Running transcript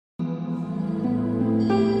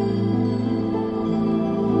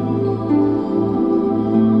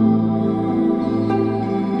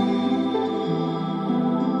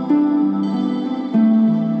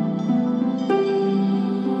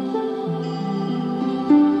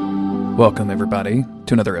Welcome, everybody,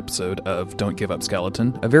 to another episode of Don't Give Up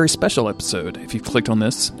Skeleton, a very special episode. If you've clicked on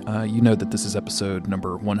this, you know that this is episode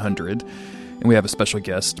number 100, and we have a special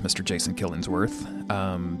guest, Mr. Jason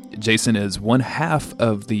Killingsworth. Jason is one half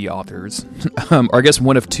of the authors, or I guess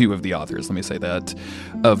one of two of the authors, let me say that,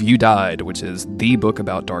 of You Died, which is the book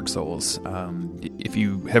about Dark Souls. If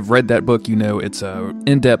you have read that book, you know it's an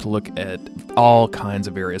in-depth look at all kinds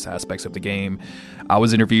of various aspects of the game. I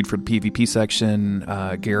was interviewed for the PvP section.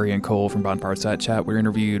 Gary and Cole from Bonfire Side Chat were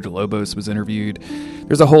interviewed. Lobos was interviewed.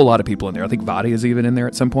 There's a whole lot of people in there. I think Vadi is even in there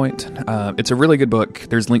at some point. It's a really good book.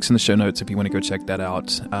 There's links in the show notes if you want to go check that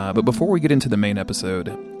out. But before we get into the main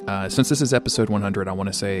episode, since this is episode 100, I want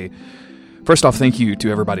to say, first off, thank you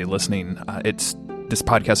to everybody listening. This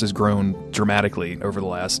podcast has grown dramatically over the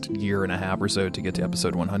last year and a half or so to get to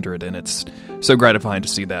episode 100, and it's so gratifying to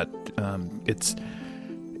see that.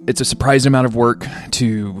 It's a surprising amount of work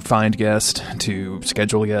to find guests, to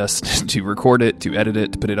schedule guests, to record it, to edit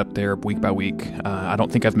it, to put it up there week by week. I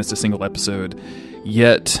don't think I've missed a single episode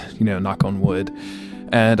yet, knock on wood.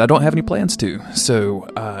 And I don't have any plans to. So,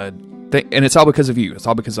 and it's all because of you. It's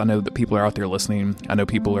all because I know that people are out there listening. I know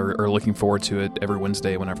people are looking forward to it every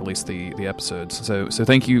Wednesday when I release the episodes. So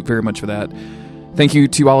thank you very much for that. Thank you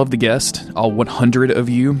to all of the guests, all 100 of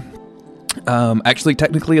you. Actually,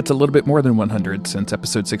 technically, it's a little bit more than 100 since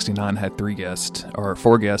episode 69 had 4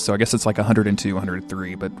 guests. So I guess it's like 102,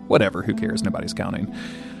 103, but whatever. Who cares? Nobody's counting.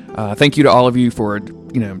 Thank you to all of you for,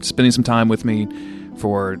 spending some time with me,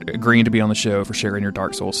 for agreeing to be on the show, for sharing your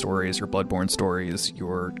Dark Souls stories, your Bloodborne stories,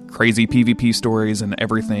 your crazy PvP stories, and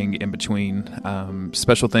everything in between.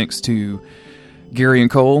 Special thanks to Gary and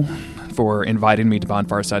Cole for inviting me to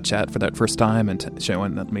Bonfire Side Chat for that first time and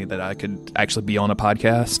showing me that I could actually be on a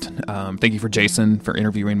podcast. Thank you for Jason for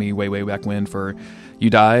interviewing me way back when for You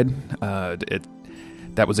Died.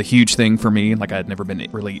 That was a huge thing for me. Like, I had never been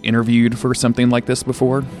really interviewed for something like this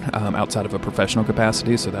before, outside of a professional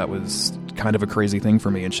capacity, so that was kind of a crazy thing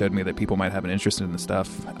for me and showed me that people might have an interest in this stuff.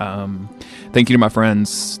 Thank you to my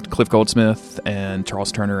friends Cliff Goldsmith and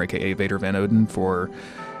Charles Turner, aka Vader Van Oden, for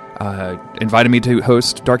invited me to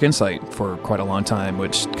host Dark Insight for quite a long time,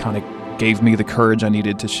 which kind of gave me the courage I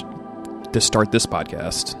needed to start this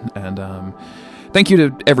podcast. And thank you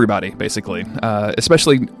to everybody, basically,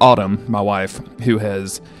 especially Autumn, my wife, who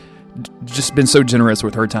has just been so generous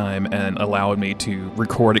with her time and allowed me to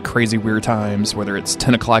record at crazy weird times, whether it's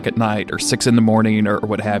 10 o'clock at night or 6 in the morning or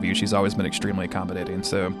what have you. She's always been extremely accommodating.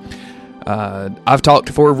 So I've talked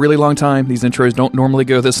for a really long time. These intros don't normally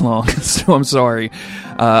go this long, so I'm sorry.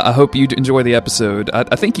 I hope you enjoy the episode.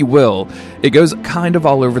 I think you will. It goes kind of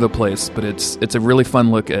all over the place, but it's a really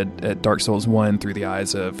fun look at Dark Souls 1 through the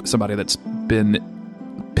eyes of somebody that's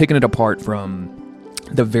been picking it apart from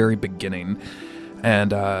the very beginning.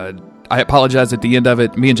 And I apologize at the end of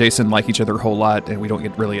it. Me and Jason like each other a whole lot, and we don't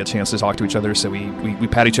get really a chance to talk to each other, so we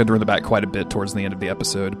pat each other in the back quite a bit towards the end of the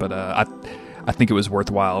episode, but I think it was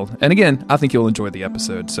worthwhile. And again, I think you'll enjoy the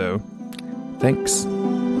episode, so thanks.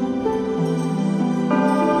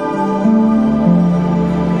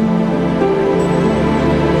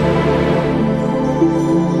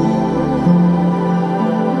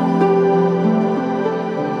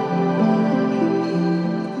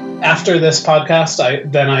 After this podcast, I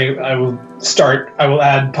will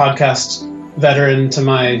add podcast veteran to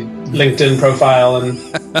my LinkedIn profile and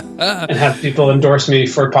have people endorse me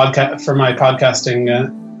for my podcasting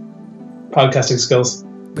skills.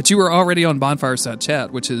 But you were already on Bonfire Side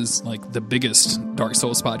Chat, which is like the biggest Dark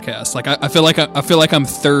Souls podcast. Like I feel like I'm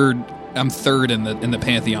third in the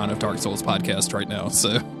pantheon of Dark Souls podcasts right now.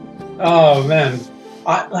 So, oh man,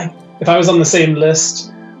 if I was on the same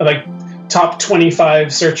list of top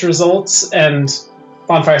 25 search results and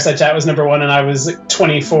Bonfire Side Chat was number 1 and I was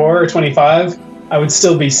 24 or 25, I would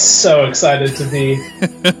still be so excited to be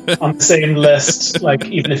on the same list. Like,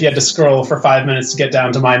 even if you had to scroll for 5 minutes to get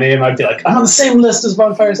down to my name, I'd be like, I'm on the same list as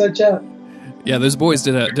Bonfire Side Chat. Yeah, those boys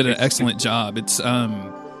did an excellent job. It's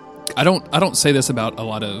I don't say this about a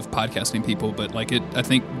lot of podcasting people, but I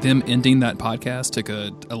think them ending that podcast took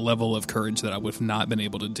a level of courage that I would have not been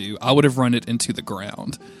able to do. I would have run it into the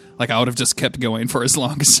ground. I would have just kept going for as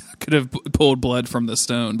long as I could have pulled blood from the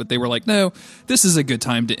stone. But they were like, no, this is a good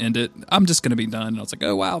time to end it. I'm just going to be done. And I was like,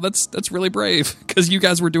 oh, wow, that's really brave, because you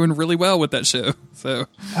guys were doing really well with that show. So,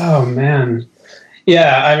 oh, man.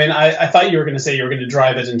 Yeah, I mean, I thought you were going to say you were going to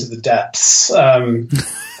drive it into the depths.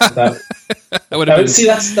 That would have been see,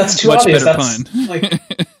 that's too much obvious. Better that's pun.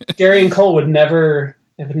 Gary and Cole would never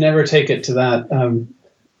take it to that.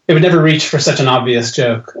 It would never reach for such an obvious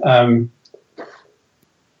joke.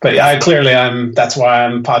 But yeah, that's why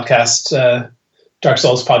I'm Dark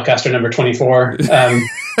Souls podcaster number 24.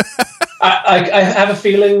 I have a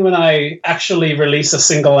feeling when I actually release a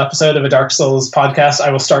single episode of a Dark Souls podcast,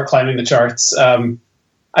 I will start climbing the charts.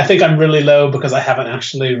 I think I'm really low because I haven't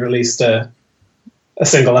actually released a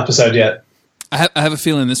single episode yet. I have a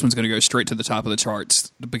feeling this one's going to go straight to the top of the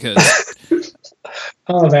charts because.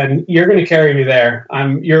 Oh man, you're going to carry me there.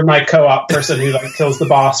 You're my co-op person who like kills the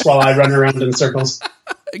boss while I run around in circles.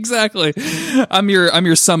 Exactly. I'm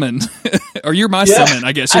your summon, or you're my summon.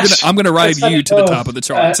 I guess I'm going to ride you to the top of the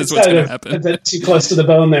charts. That's what's going to happen. A bit too close to the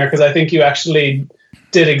bone there, because I think you actually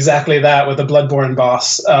did exactly that with the Bloodborne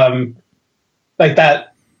boss, like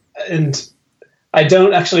that. And I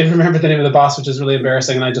don't actually remember the name of the boss, which is really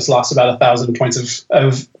embarrassing. And I just lost about 1,000 points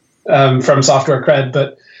of from software cred.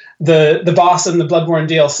 But the boss in the Bloodborne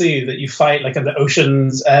DLC that you fight like at the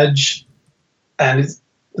ocean's edge, and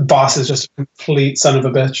the boss is just a complete son of a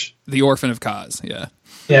bitch. The Orphan of Kaz, yeah.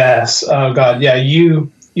 Yes. Oh god, yeah.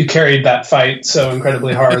 You carried that fight so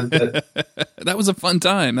incredibly hard. That was a fun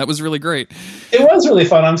time. That was really great. It was really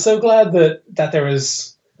fun. I'm so glad that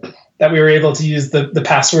we were able to use the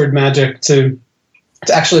password magic to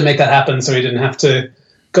actually make that happen, so we didn't have to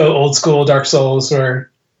go old school Dark Souls where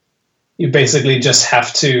you basically just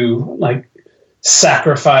have to like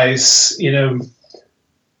sacrifice,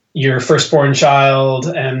 your firstborn child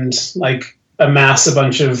and like amass a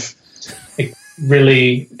bunch of like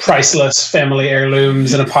really priceless family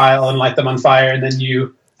heirlooms in a pile and light them on fire, and then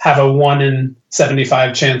you have a 1 in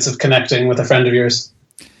 75 chance of connecting with a friend of yours.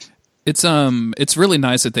 It's really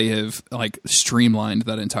nice that they have like streamlined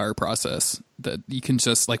that entire process, that you can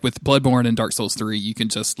just like with Bloodborne and Dark Souls 3, you can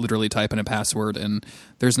just literally type in a password and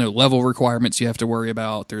there's no level requirements you have to worry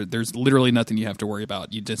about. There's literally nothing you have to worry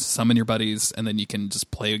about. You just summon your buddies and then you can just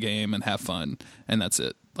play a game and have fun, and that's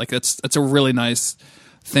it. Like that's a really nice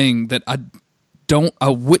thing that I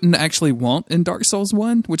wouldn't actually want in Dark Souls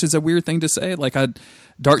 1, which is a weird thing to say. Like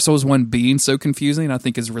Dark Souls 1 being so confusing, I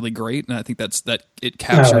think is really great, and I think that it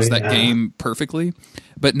captures that game perfectly.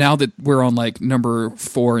 But now that we're on like number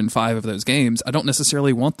 4 and 5 of those games, I don't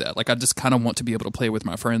necessarily want that. Like I just kind of want to be able to play with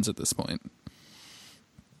my friends at this point.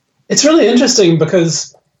 It's really interesting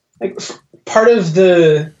because like part of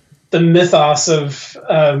the mythos of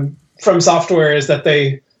From Software is that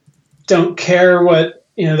they don't care what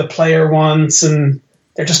the player wants, and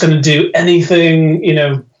they're just going to do anything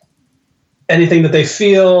anything that they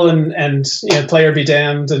feel, and player be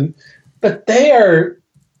damned. But they are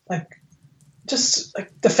like just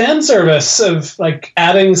like the fan service of like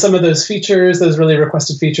adding some of those features, those really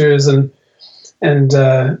requested features, it's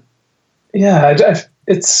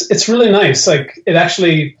really nice. Like it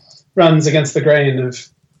actually runs against the grain of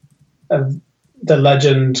the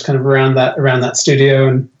legend kind of around that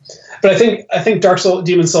studio. But I think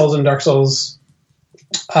Demon Souls and Dark Souls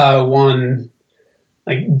 1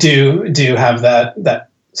 like do have that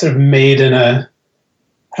sort of made in a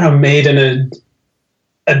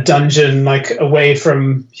dungeon, like away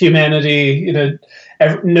from humanity,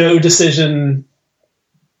 no decision,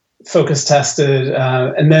 focus tested,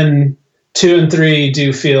 and then 2 and 3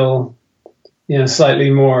 do feel slightly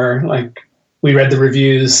more like we read the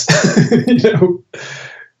reviews.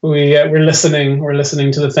 We're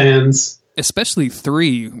listening to the fans, especially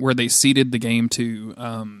 3, where they seeded the game to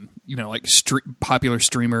like popular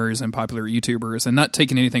streamers and popular YouTubers, and not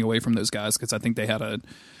taking anything away from those guys, because I think they had a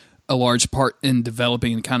large part in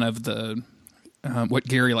developing kind of the what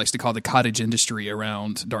Gary likes to call the cottage industry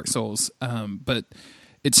around Dark Souls. But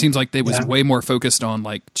it seems like they was way more focused on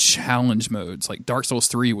like challenge modes. Like Dark Souls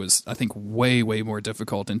 3 was, I think, way more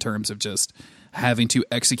difficult in terms of just having to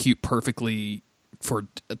execute perfectly for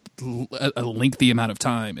a lengthy amount of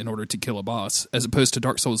time in order to kill a boss, as opposed to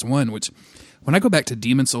Dark Souls 1, which when I go back to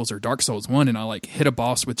Demon Souls or Dark Souls 1 and I like hit a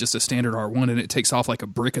boss with just a standard R1 and it takes off like a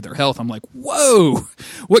brick of their health, I'm like, whoa,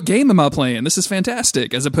 what game am I playing? This is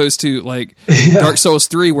fantastic. As opposed to like Dark Souls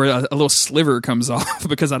 3 where a little sliver comes off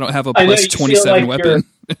because I don't have a plus 27 weapon.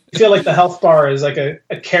 You feel like the health bar is like a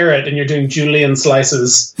carrot and you're doing julienne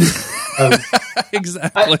slices.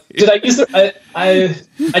 Exactly. Did I use I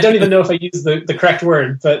don't even know if I used the correct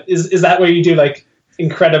word, but is that where you do like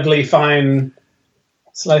incredibly fine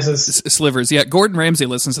slices? Slivers, yeah. Gordon Ramsay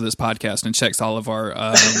listens to this podcast and checks all of our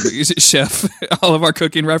all of our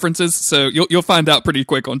cooking references, so you'll find out pretty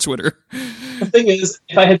quick on Twitter. The thing is,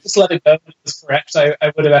 if I had just let it go and it was correct, I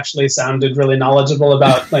would have actually sounded really knowledgeable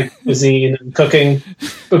about like cuisine and cooking.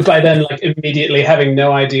 But by then, like immediately having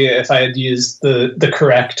no idea if I had used the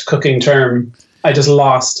correct cooking term, I just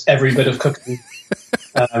lost every bit of cooking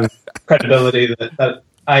credibility that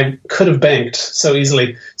I could have banked so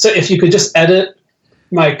easily. So if you could just edit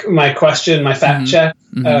my question, my fact check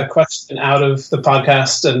question out of the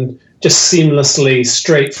podcast and just seamlessly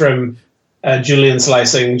straight from Julian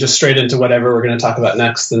slicing just straight into whatever we're going to talk about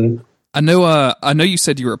next. And I know you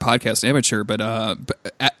said you were a podcast amateur, but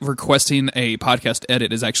requesting a podcast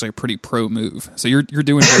edit is actually a pretty pro move. So you're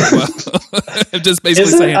doing very well. I'm just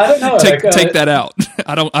basically saying, I don't know, take that out.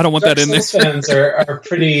 I don't want Dark that in there. Souls fans are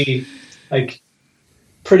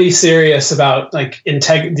pretty serious about like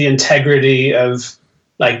the integrity of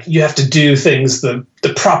like you have to do things the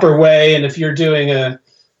proper way, and if you're doing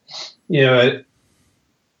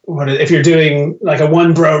if you're doing like a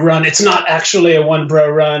one bro run, it's not actually a one bro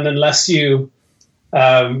run unless you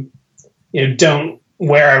don't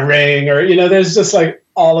wear a ring, or there's just like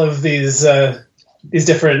all of these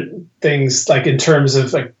different things, like in terms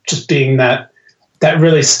of like just being that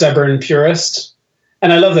really stubborn purist.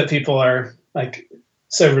 And I love that people are like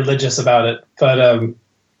so religious about it,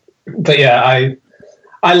 but yeah,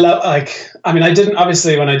 I love, like, I mean, I didn't,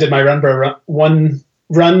 obviously when I did my Runbo,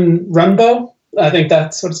 I think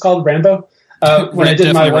that's what it's called, Rambo. When I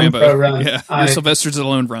did my Rambo. One Pro run, your Sylvester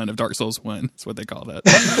Stallone run of Dark Souls 1. That's what they call that.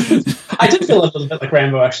 I did feel a little bit like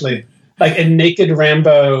Rambo, actually, like a naked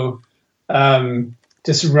Rambo,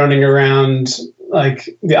 just running around like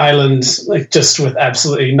the island, like just with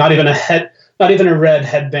absolutely not even a red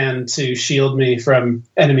headband to shield me from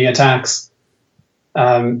enemy attacks.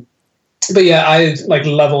 But yeah, I like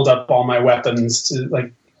leveled up all my weapons to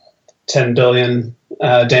like 10 billion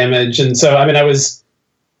damage, and so I mean, I was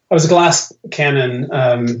a glass cannon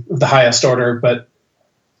of the highest order, but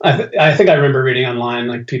I think I remember reading online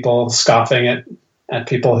like people scoffing at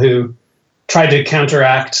people who tried to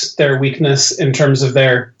counteract their weakness in terms of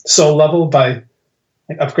their soul level by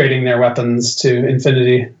like upgrading their weapons to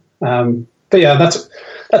infinity. But yeah, that's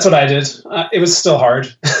what I did. It was still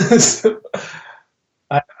hard.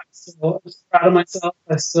 I'm still proud of myself.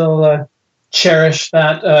 I still cherish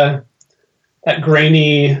that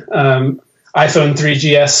grainy iPhone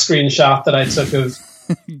 3GS screenshot that I took of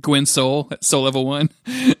Gwen Soul level 1.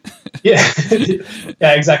 yeah,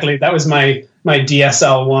 yeah, exactly. That was my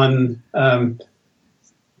DSL1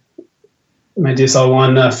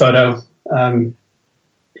 photo.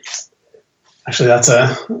 Actually, that's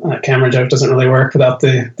a camera joke. Doesn't really work without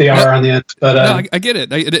the R on the end. But no, I get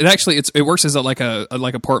it. It actually it works as like a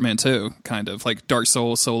portmanteau, kind of like Dark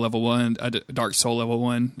Soul level 1, Dark Soul level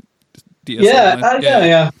 1. DSL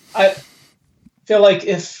yeah. I feel like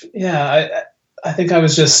I think I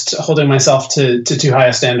was just holding myself to too high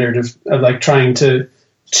a standard of like trying to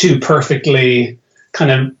too perfectly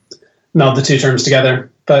kind of meld the two terms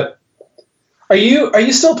together. But are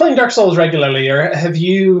you still playing Dark Souls regularly, or have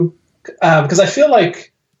you? Because I feel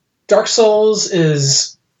like Dark Souls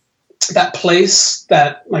is that place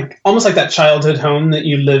that like almost like that childhood home that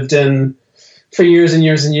you lived in for years and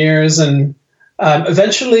years and years, and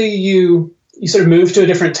eventually you sort of move to a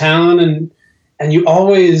different town, and you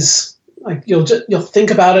always like you'll think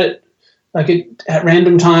about it like at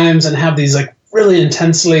random times and have these like really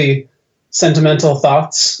intensely sentimental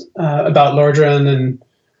thoughts about Lordran. And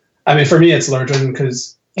I mean, for me, it's Lordran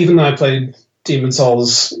because even though I played Demon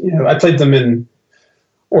Souls, I played them in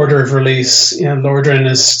order of release. Lordran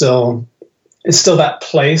is still that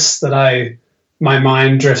place that my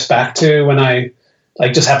mind drifts back to when I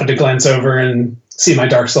like just happen to glance over and see my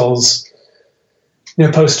Dark Souls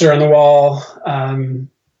poster on the wall,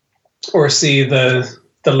 or see the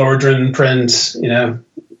Lordran print.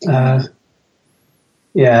 I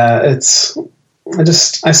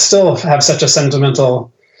still have such a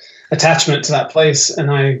sentimental attachment to that place,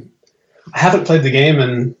 and I haven't played the game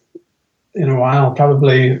in a while.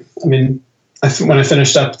 Probably, I mean, when I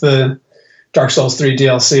finished up the Dark Souls 3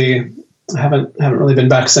 DLC, I haven't really been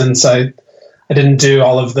back since. I didn't do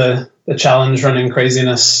all of the challenge running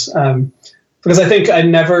craziness because I think I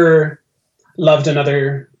never loved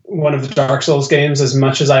another one of the Dark Souls games as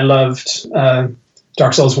much as I loved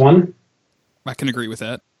Dark Souls 1. I can agree with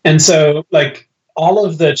that. And so, like, all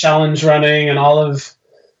of the challenge running and all of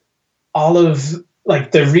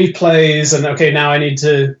like the replays, and okay, now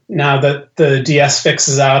that the DS fix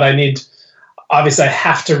is out, obviously I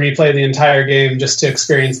have to replay the entire game just to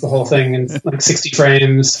experience the whole thing in like 60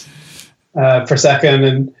 frames per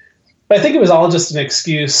second. But I think it was all just an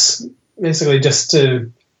excuse, basically just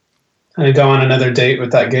to kind of go on another date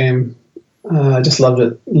with that game. I just loved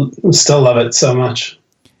it. Still love it so much.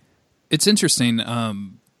 It's interesting.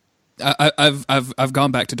 I've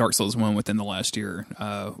gone back to Dark Souls 1 within the last year.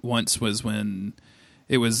 Once was when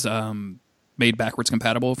it was made backwards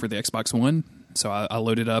compatible for the Xbox One. So I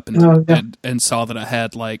loaded up and saw that I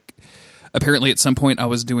had like, apparently at some point I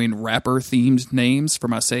was doing rapper themed names for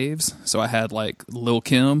my saves. So I had like Lil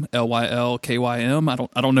Kim, LYLKYM.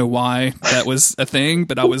 I don't know why that was a thing,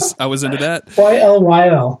 but I was into that.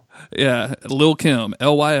 YLYL. Yeah, Lil Kim,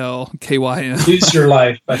 Lylkym. Lose your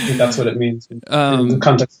life. I think that's what it means in the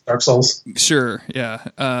context of Dark Souls. Sure,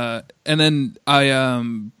 yeah. And then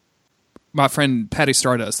my friend Patty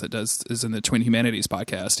Stardust is in the Twin Humanities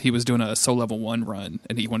podcast. He was doing a Soul Level 1 run,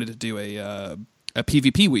 and he wanted to do a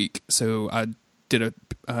PvP week. So I did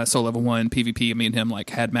a Soul Level 1 PvP. Me and him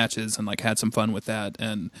like had matches and like had some fun with that.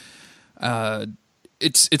 And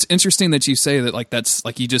it's interesting that you say that like that's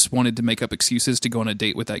like you just wanted to make up excuses to go on a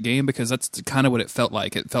date with that game, because that's kind of what it felt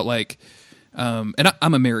like. It felt like, and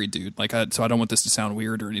I'm a married dude, like so I don't want this to sound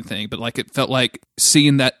weird or anything, but like it felt like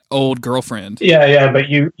seeing that old girlfriend. Yeah, but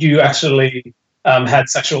you actually had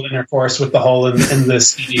sexual intercourse with the hole in the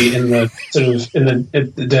CD in the sort of in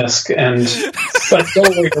the disc, but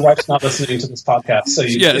don't worry, your wife's not listening to this podcast. So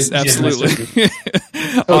yes, absolutely.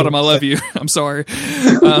 Autumn, I love you. I'm sorry,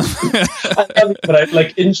 I love you, but I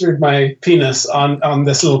like injured my penis on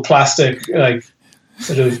this little plastic like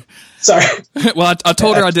sort of. Sorry. Well, I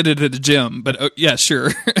told her I did it at the gym, but yeah, sure.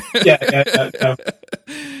 Yeah.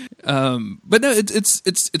 But no,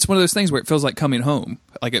 it's one of those things where it feels like coming home.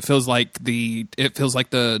 Like it feels like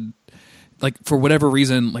for whatever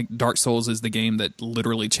reason, like Dark Souls is the game that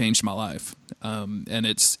literally changed my life. And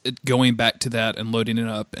it's going back to that and loading it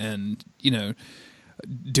up and,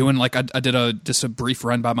 doing like I did just a brief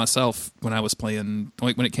run by myself when I was playing,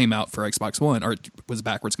 like when it came out for Xbox One, or it was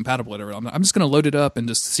backwards compatible, whatever. I'm just going to load it up and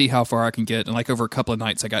just see how far I can get. And like over a couple of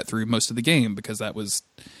nights, I got through most of the game, because that was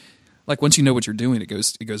like, once you know what you're doing, it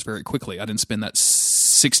goes very quickly. I didn't spend that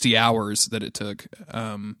 60 hours that it took.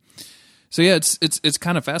 So yeah, it's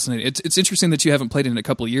kind of fascinating. It's interesting that you haven't played it in a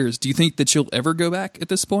couple of years. Do you think that you'll ever go back at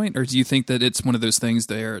this point, or do you think that it's one of those things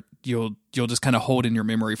there you'll just kind of hold in your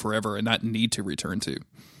memory forever and not need to return to?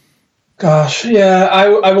 Gosh, yeah,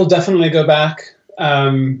 I will definitely go back,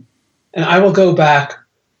 and I will go back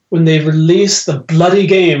when they release the bloody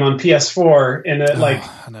game on PS4 in a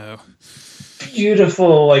I know.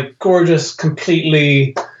 Beautiful, like gorgeous,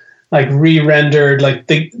 completely like re-rendered, like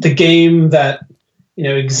the game that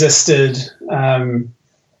existed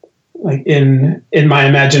like in my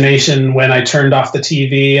imagination when I turned off the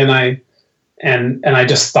TV and I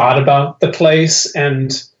just thought about the place,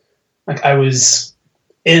 and like I was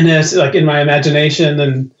in it, like in my imagination,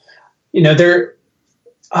 and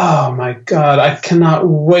oh my God, I cannot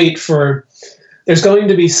wait for, there's going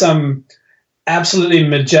to be some absolutely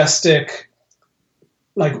majestic,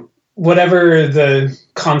 like whatever the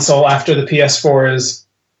console after the PS4 is,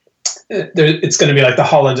 it's going to be like the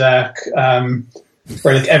holodeck,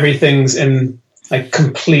 where like everything's in like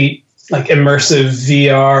complete like immersive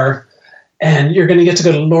VR, and you're going to get to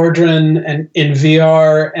go to Lordran and in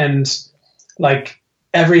VR, and like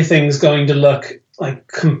everything's going to look like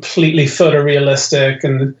completely photorealistic,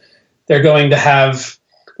 and they're going to have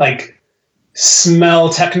like smell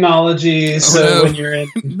technology. When you're in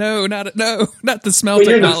not the smell when technology.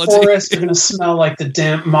 You're in the forest, you're going to smell like the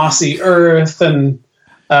damp mossy earth, and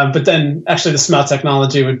but then actually the smell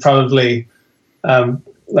technology would probably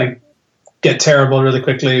like get terrible really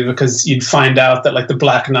quickly, because you'd find out that like the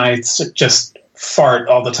Black Knights just fart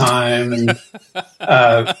all the time, and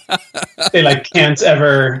they like can't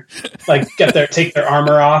ever like take their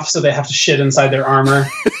armor off, so they have to shit inside their armor.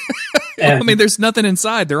 And I mean, there's nothing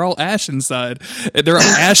inside. They're all ash inside. They're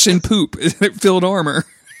ash and poop filled armor.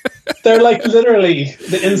 They're like literally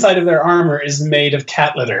the inside of their armor is made of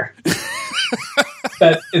cat litter.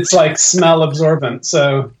 That it's like smell absorbent.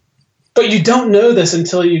 So, but you don't know this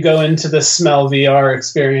until you go into the smell VR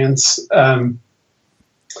experience.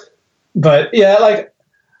 But yeah, like,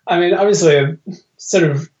 I mean, obviously I'm sort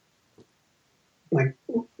of like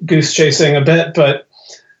goose chasing a bit, but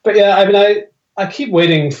yeah, I mean, I keep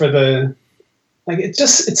waiting for the, like, it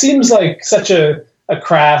seems like such a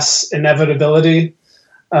crass inevitability,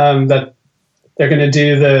 that they're going to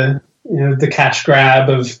do the cash grab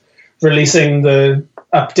of releasing the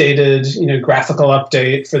updated, graphical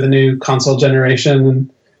update for the new console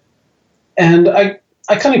generation. And I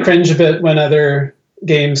kind of cringe a bit when other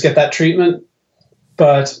games get that treatment,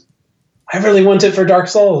 but I really want it for Dark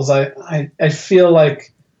Souls. I feel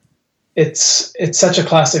like it's such a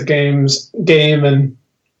classic game, and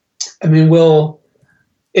I mean,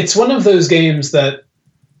 it's one of those games that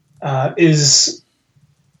is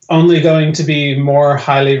only going to be more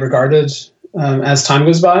highly regarded as time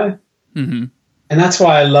goes by. Mm-hmm. And that's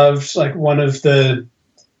why I loved, like, one of the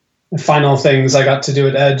final things I got to do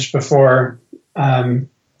at Edge before I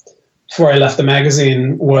left the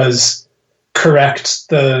magazine was correct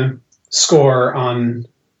the score on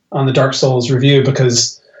the Dark Souls review,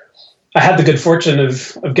 because I had the good fortune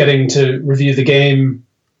of getting to review the game,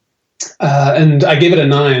 and I gave it a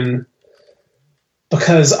 9.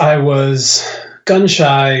 because I was gun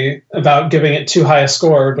shy about giving it too high a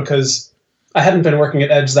score, because I hadn't been working at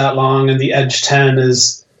Edge that long, and the Edge 10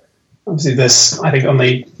 is obviously this, I think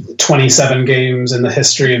only 27 games in the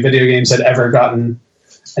history of video games had ever gotten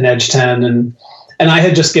an Edge 10, and I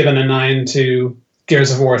had just given a 9 to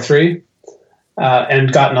Gears of War 3,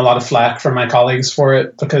 and gotten a lot of flack from my colleagues for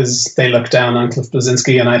it, because they look down on Cliff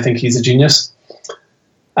Bleszinski, and I think he's a genius.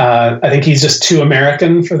 I think he's just too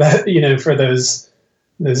American for that, for those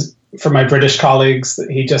for my British colleagues.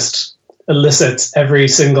 He just elicits every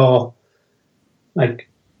single like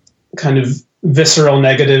kind of visceral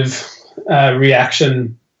negative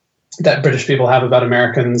reaction that British people have about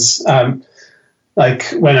Americans. Like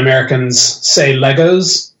when Americans say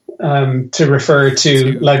Legos to refer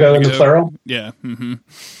to Lego in the plural. Yeah. Mm-hmm.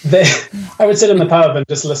 I would sit in the pub and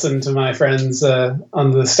just listen to my friends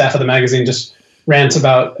on the staff of the magazine just rant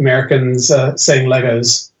about Americans saying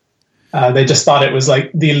Legos. They just thought it was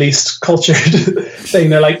like the least cultured thing.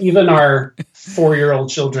 They're like, even our 4-year-old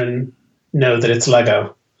children know that it's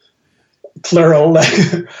Lego. Plural.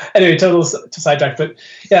 Anyway, total sidetrack. But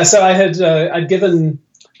yeah, so I'd given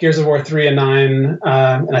Gears of War 3 a 9,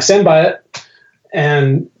 and I stand by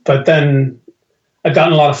it. But then I'd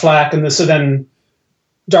gotten a lot of flack, and so then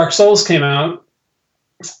Dark Souls came out,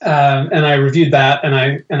 and I reviewed that,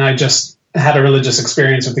 and I just had a religious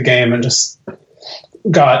experience with the game, and just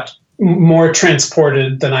got more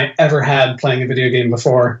transported than I ever had playing a video game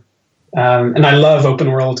before. And I love open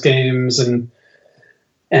world games and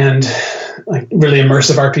like really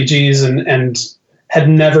immersive RPGs, and had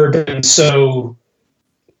never been so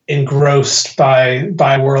engrossed by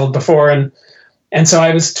a world before. And so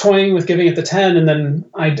I was toying with giving it the 10, and then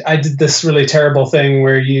I did this really terrible thing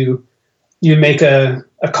where you make a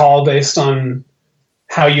call based on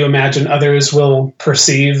how you imagine others will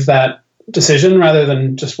perceive that decision rather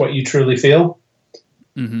than just what you truly feel.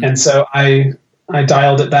 Mm-hmm. And so I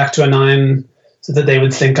dialed it back to a 9 so that they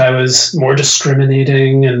would think I was more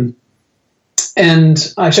discriminating, and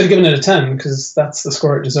I should have given it a 10 because that's the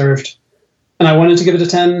score it deserved. And I wanted to give it a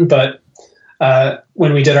 10, but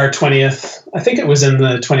when we did our 20th, I think it was in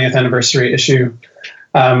the 20th anniversary issue,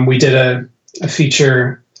 we did a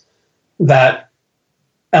feature that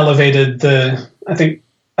elevated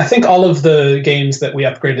I think all of the games that we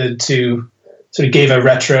upgraded to sort of gave a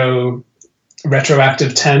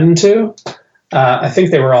retroactive 10 to. I think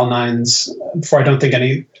they were all 9s before. I don't think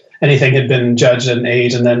anything had been judged at an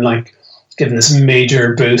 8 and then like given this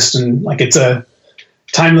major boost, and like it's a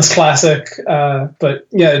timeless classic. But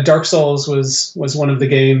yeah, Dark Souls was one of the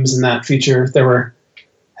games in that feature. There were,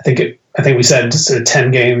 I think we said sort of 10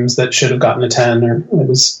 games that should have gotten a 10, or it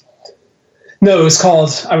was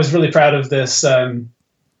called, I was really proud of this. The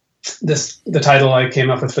title I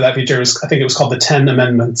came up with for that feature was, I think it was called The 10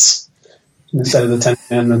 Amendments instead of the 10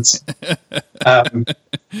 Commandments.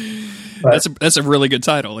 That's a really good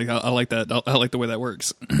title. Like I like that. I like the way that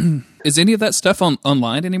works. Is any of that stuff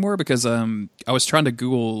online anymore? Because I was trying to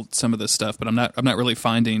Google some of this stuff, but I'm not really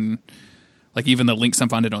finding, like, even the links I'm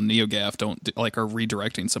finding on NeoGAF are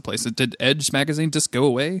redirecting someplace. Did Edge magazine just go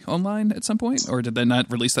away online at some point, or did they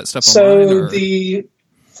not release that stuff online?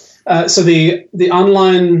 So the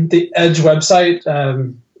online, the Edge website,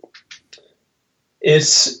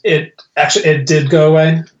 it did go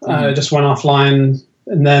away. It just went offline,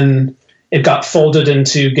 and then it got folded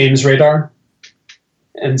into Games Radar.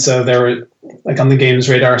 And so there were, like, on the Games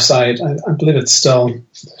Radar site, I believe it's still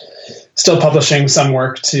publishing some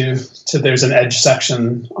work to there's an Edge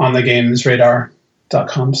section on the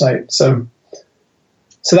gamesradar.com site. So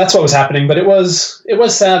that's what was happening, but it was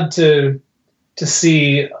sad to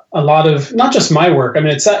see a lot of, not just my work. I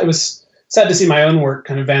mean, it was sad to see my own work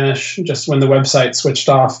kind of vanish just when the website switched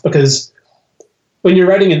off, because when you're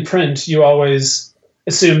writing in print, you always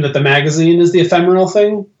assume that the magazine is the ephemeral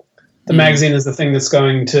thing. The magazine is the thing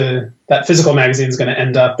that physical magazine is going to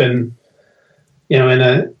end up in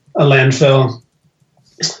a landfill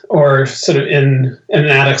or sort of in an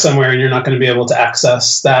attic somewhere, and you're not going to be able to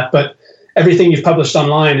access that. But everything you've published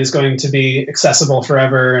online is going to be accessible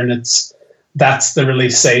forever, and that's the really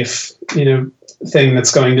safe, thing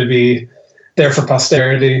that's going to be there for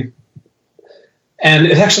posterity. And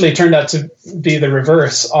it actually turned out to be the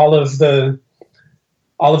reverse. All of the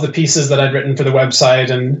pieces that I'd written for the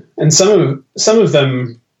website, and some of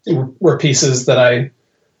them were pieces that I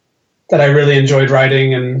really enjoyed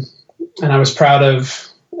writing, and I was proud of.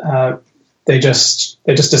 They just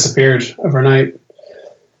disappeared overnight,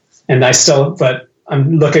 and but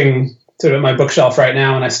I'm looking at my bookshelf right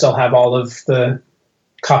now, and I still have all of the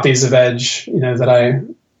copies of Edge,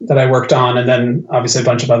 that I worked on, and then obviously a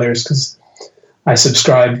bunch of others because I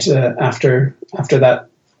subscribed after after that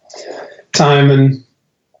time, and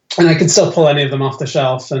I could still pull any of them off the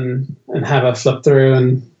shelf and have a flip through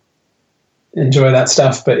and enjoy that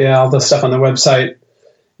stuff. But yeah, all the stuff on the website,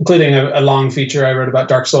 including a long feature I wrote about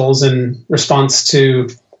Dark Souls in response to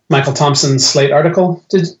Michael Thompson's Slate article.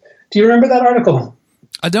 Do you remember that article?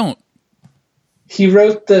 I don't. He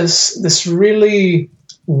wrote this really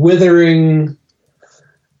withering,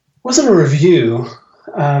 wasn't a review.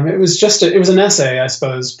 It was an essay, I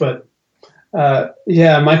suppose. But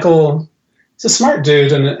Michael, he's a smart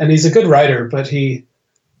dude and he's a good writer, but he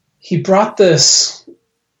brought this,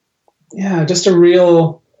 just a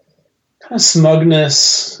real kind of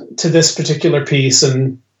smugness to this particular piece,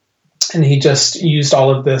 and he just used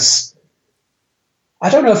all of this. I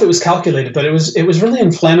don't know if it was calculated, but it was really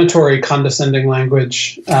inflammatory, condescending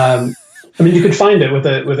language. You could find it with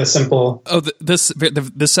a simple. Oh,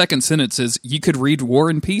 the second sentence is, "You could read War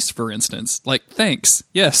and Peace," for instance. Like, thanks.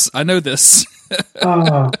 Yes, I know this.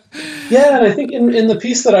 And I think in the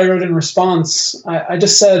piece that I wrote in response, I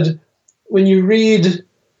just said, when you read,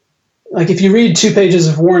 like, if you read 2 pages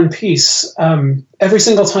of War and Peace, every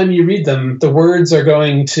single time you read them, the words are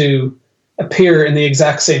going to appear in the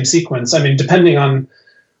exact same sequence. I mean, depending on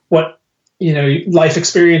what, life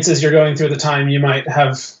experiences you're going through at the time, you might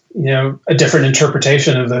have, a different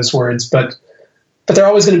interpretation of those words, but they're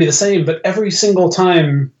always going to be the same. But every single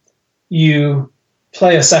time you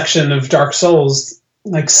play a section of Dark Souls,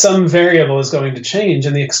 like, some variable is going to change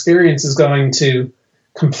and the experience is going to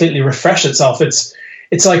completely refresh itself. It's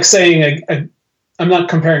like saying I'm not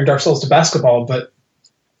comparing Dark Souls to basketball, but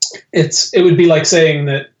it would be like saying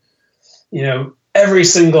that, every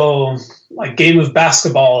single, like, game of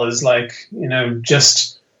basketball is like,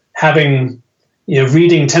 just having,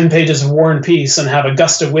 reading 10 pages of War and Peace and have a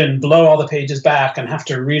gust of wind blow all the pages back and have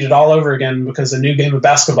to read it all over again because a new game of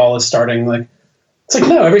basketball is starting. Like, it's like,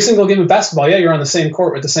 no, every single game of basketball, you're on the same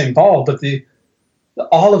court with the same ball, but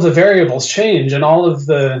all of the variables change, and all of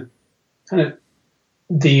the kind of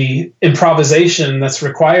the improvisation that's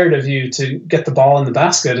required of you to get the ball in the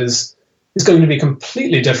basket is going to be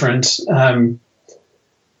completely different. And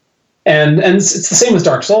it's the same with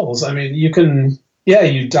Dark Souls. I mean, you can,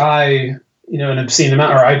 you die, an obscene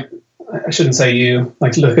amount, or I shouldn't say you,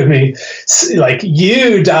 like, look at me, like,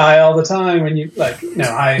 you die all the time when you, like,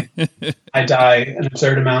 I die an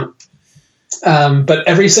absurd amount. But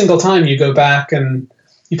every single time you go back and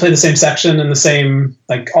you play the same section and the same,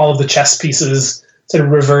 like, all of the chess pieces sort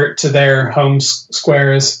of revert to their home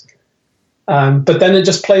squares. But then it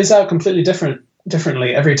just plays out completely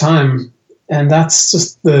differently every time. And that's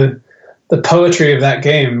just the poetry of that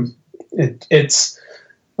game. It's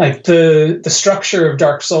like the structure of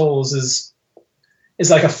Dark Souls is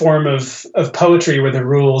like a form of poetry where the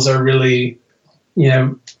rules are really,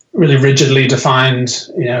 really rigidly defined.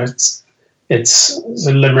 It's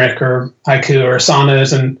a limerick or haiku or a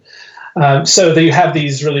sonnet. And so that you have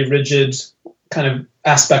these really rigid kind of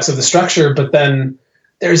aspects of the structure, but then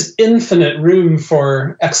there's infinite room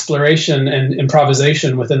for exploration and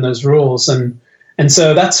improvisation within those rules. And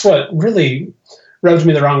so that's what really rubbed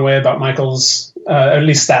me the wrong way about Michael's, at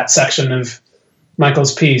least that section of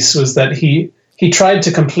Michael's piece, was that he tried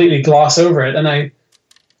to completely gloss over it. And I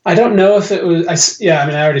don't know if it was, I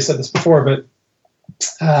already said this before, but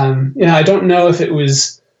I don't know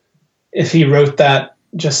if he wrote that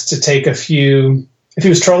just to take if he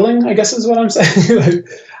was trolling, I guess is what I'm saying. Like,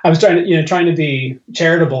 I was trying to be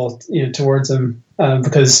charitable, towards him,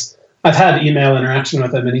 because I've had email interaction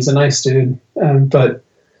with him and he's a nice dude. But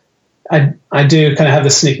I do kind of have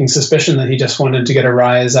this sneaking suspicion that he just wanted to get a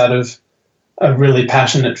rise out of a really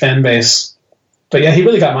passionate fan base. But yeah, he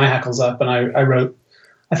really got my hackles up, and I wrote,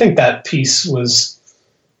 I think that piece was,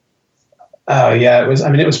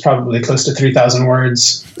 it was probably close to 3,000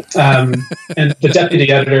 words. And the deputy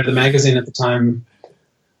editor of the magazine at the time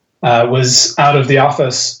was out of the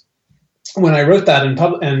office when I wrote that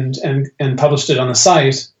and published it on the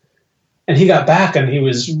site. And he got back and he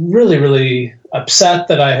was really, really upset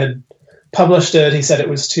that I had published it. He said it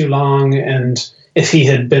was too long, and if he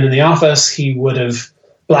had been in the office, he would have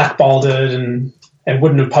blackballed it and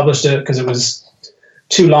wouldn't have published it because it was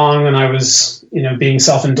too long and I was, being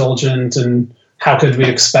self-indulgent, and how could we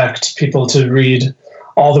expect people to read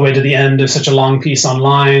all the way to the end of such a long piece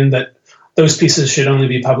online, that those pieces should only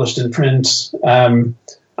be published in print.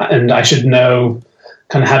 And I should know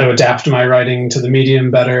kind of how to adapt my writing to the medium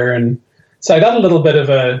better. And so I got a little bit of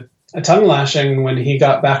a tongue lashing when he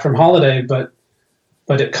got back from holiday, but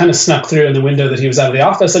it kind of snuck through in the window that he was out of the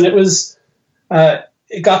office, and it was,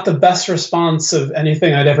 it got the best response of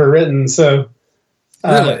anything I'd ever written. So,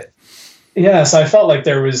 really? So I felt like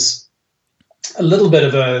there was a little bit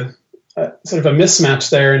of sort of a mismatch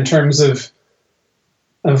there in terms of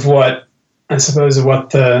what I suppose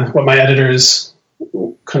what my editors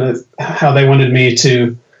kind of how they wanted me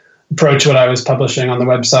to approach what I was publishing on the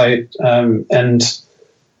website,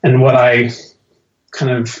 and what I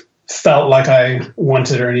kind of felt like I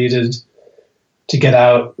wanted or needed to get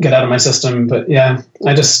out of my system. But yeah,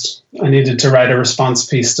 I needed to write a response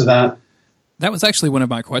piece to that. That was actually one of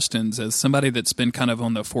my questions as somebody that's been kind of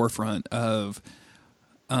on the forefront of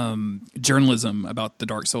journalism about the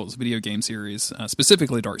Dark Souls video game series,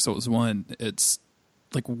 specifically Dark Souls 1. It's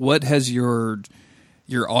like, what has your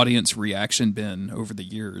audience reaction been over the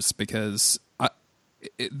years? Because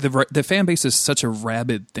the fan base is such a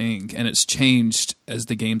rabid thing, and it's changed as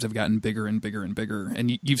the games have gotten bigger and bigger and bigger.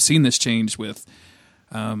 And you've seen this change with,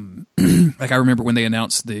 like I remember when they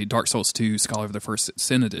announced the Dark Souls 2 Scholar of the First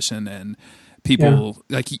Sin edition, and people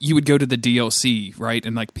like you would go to the DLC, right?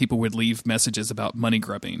 And like people would leave messages about money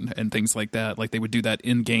grubbing and things like that. Like they would do that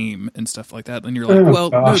in game and stuff like that. And you're like,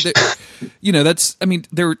 no, that's, I mean,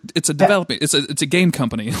 it's a development, it's a game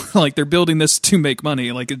company. Like they're building this to make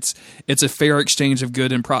money. Like it's a fair exchange of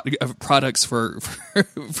good and of products for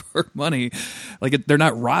money. Like they're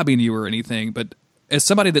not robbing you or anything, but as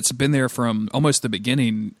somebody that's been there from almost the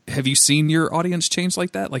beginning, have you seen your audience change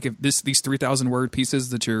like that? Like if these 3,000 word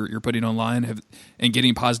pieces that you're putting online and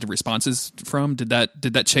getting positive responses from, did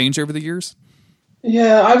that change over the years?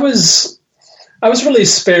 Yeah, I was really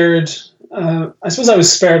spared. I suppose I was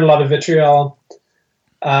spared a lot of vitriol,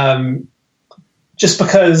 just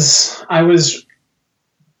because I was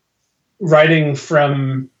writing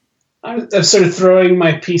from. I was sort of throwing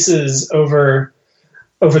my pieces over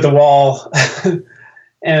the wall.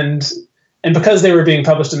 And because they were being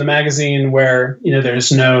published in the magazine where,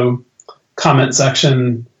 there's no comment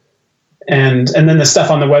section, and then the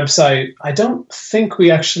stuff on the website, I don't think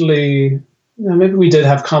we actually, maybe we did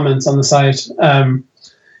have comments on the site.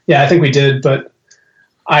 Yeah, I think we did, but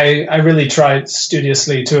I really tried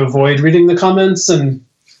studiously to avoid reading the comments, and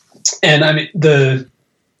I mean the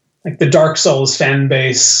Dark Souls fan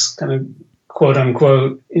base, kind of quote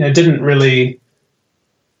unquote, didn't really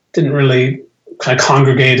kind of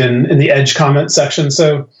congregate in the Edge comment section.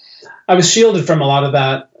 So I was shielded from a lot of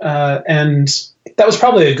that. And that was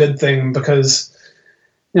probably a good thing because,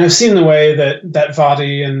 I've seen the way that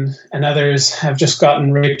Vadi and others have just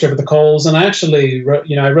gotten raked over the coals. And I actually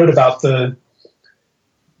wrote, I wrote about the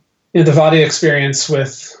Vadi experience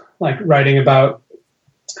with like writing about,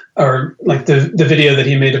 or like the video that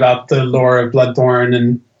he made about the lore of Bloodborne,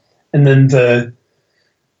 and then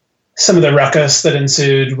some of the ruckus that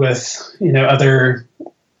ensued with, other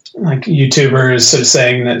like YouTubers sort of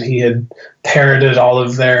saying that he had parroted all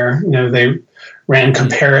of their, they ran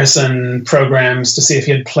comparison programs to see if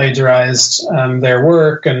he had plagiarized their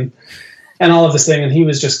work and all of this thing. And he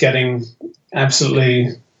was just getting absolutely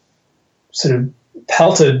sort of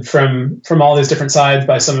pelted from all these different sides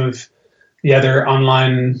by some of the other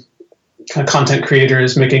online kind of content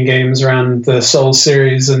creators making games around the Souls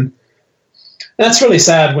series. And that's really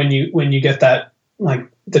sad when you get that,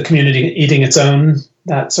 like the community eating its own,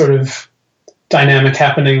 that sort of dynamic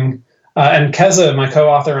happening. And Keza, my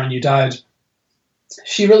co-author on You Died,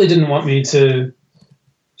 she really didn't want me to.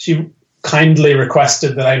 She kindly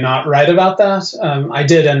requested that I not write about that. I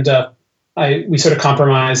did end up. We sort of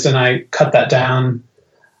compromised, and I cut that down.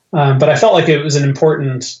 But I felt like it was an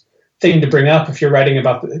important thing to bring up if you're writing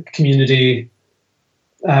about the community.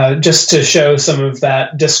 Just to show some of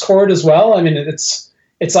that discord as well. I mean, it's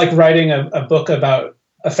like writing a book about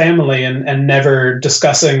a family and never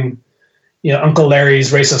discussing, Uncle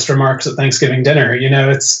Larry's racist remarks at Thanksgiving dinner.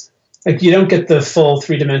 It's like you don't get the full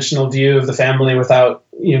three-dimensional view of the family without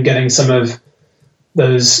getting some of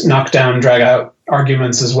those knockdown, drag-out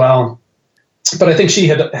arguments as well. But I think she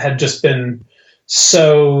had just been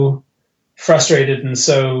so frustrated and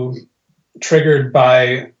so triggered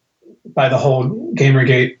by the whole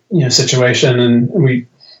Gamergate, situation, and we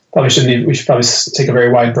should probably take a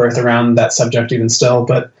very wide berth around that subject even still.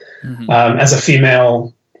 But as a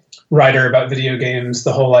female writer about video games,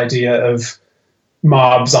 the whole idea of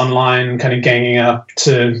mobs online kind of ganging up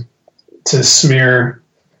to smear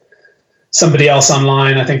somebody else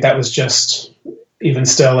online, I think that was just even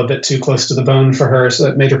still a bit too close to the bone for her, so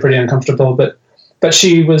it made her pretty uncomfortable. But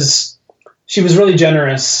she was really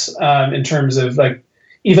generous in terms of, like,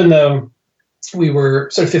 even though we were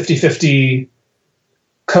sort of 50-50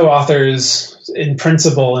 co-authors in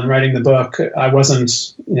principle in writing the book, I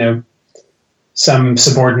wasn't, some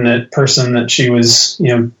subordinate person that she was,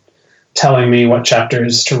 telling me what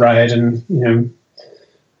chapters to write and,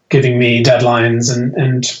 giving me deadlines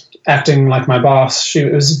and acting like my boss.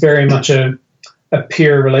 It was very much a a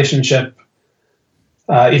peer relationship,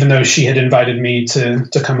 even though she had invited me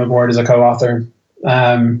to come aboard as a co-author.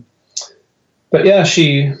 But yeah,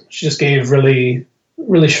 she just gave really,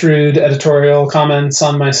 really shrewd editorial comments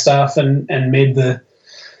on my stuff and made the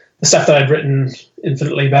stuff that I'd written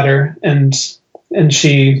infinitely better. And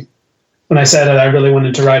she, when I said that I really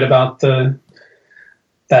wanted to write about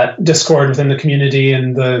that discord within the community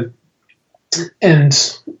and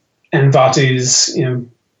Vati's,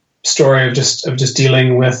 story of just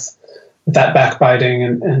dealing with that backbiting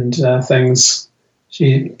and things,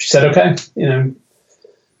 she said, okay,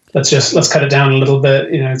 let's cut it down a little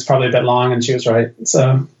bit. It's probably a bit long, and she was right.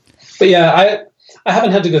 So, but yeah, I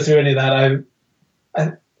haven't had to go through any of that.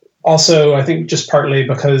 I also, I think just partly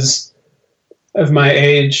because of my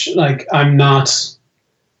age, like I'm not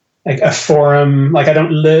like a forum, like I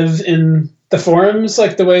don't live in the forums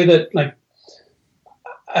like the way that, like,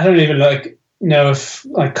 I don't even know if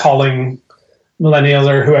like calling millennials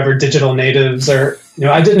or whoever digital natives, or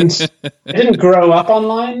I didn't grow up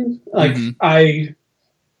online. Like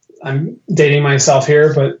I'm dating myself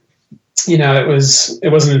here, but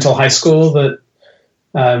it wasn't until high school that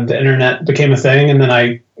the internet became a thing, and then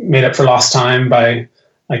I made up for lost time by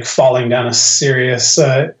like falling down a serious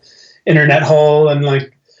internet hole and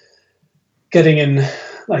like getting in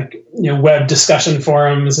like web discussion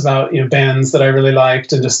forums about bands that I really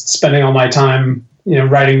liked, and just spending all my time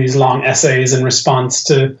writing these long essays in response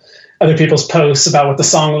to other people's posts about what the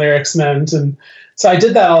song lyrics meant. And so I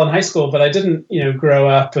did that all in high school, but I didn't grow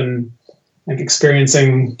up and like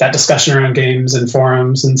experiencing that discussion around games and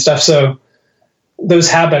forums and stuff. So those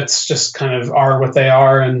habits just kind of are what they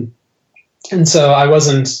are, and so I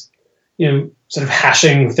wasn't sort of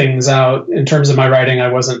hashing things out in terms of my writing. I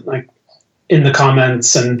wasn't like in the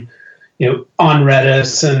comments and on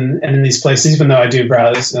Reddit and in these places, even though I do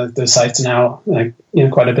browse those sites now, like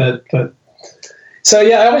quite a bit. But so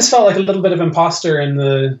yeah, I always felt like a little bit of imposter in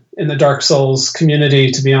the Dark Souls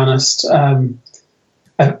community, to be honest.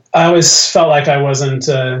 I always felt like I wasn't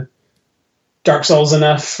Dark Souls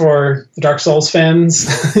enough for the Dark Souls fans.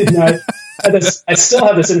 I still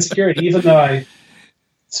have this insecurity, even though I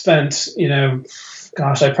spent,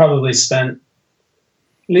 I probably spent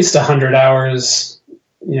at least 100 hours,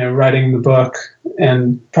 writing the book,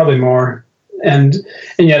 and probably more. And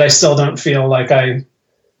yet I still don't feel like I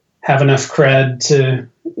have enough cred to,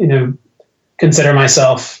 consider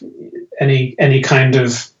myself any kind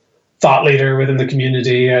of thought leader within the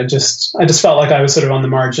community. I just felt like I was sort of on the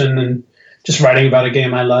margin and just writing about a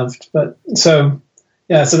game I loved. But so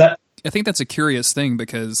that, I think that's a curious thing,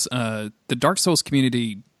 because the Dark Souls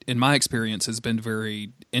community, in my experience, has been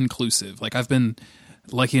very inclusive. Like I've been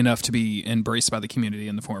lucky enough to be embraced by the community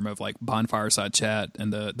in the form of like Bonfireside Chat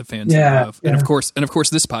and the fans that I love. And of course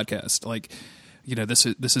this podcast, like, this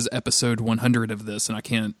is episode 100 of this. And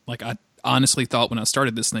I honestly thought when I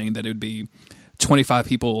started this thing that it would be 25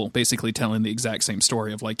 people basically telling the exact same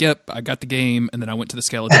story of like, yep, I got the game, and then I went to the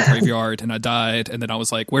skeleton graveyard and I died, and then I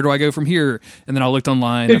was like, where do I go from here? And then I looked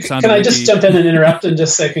online. Can I just jump in and interrupt and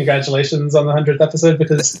just say congratulations on the 100th episode?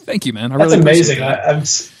 Because thank you, man. That's really amazing.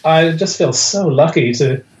 I just feel so lucky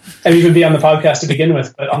to even be on the podcast to begin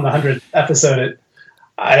with, but on the 100th episode,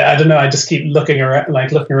 I don't know. I just keep looking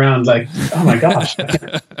around, like, oh my gosh, I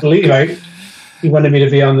can't believe you wanted me to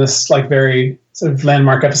be on this like very sort of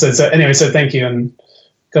landmark episode. So anyway, so thank you, and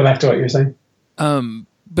go back to what you're saying.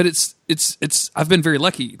 But it's I've been very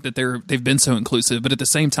lucky that they've been so inclusive, but at the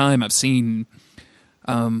same time, I've seen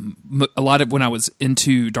a lot of, when I was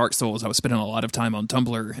into Dark Souls, I was spending a lot of time on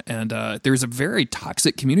Tumblr, and there's a very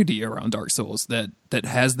toxic community around Dark Souls that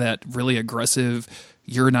has that really aggressive,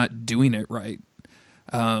 you're not doing it right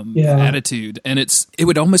attitude, and it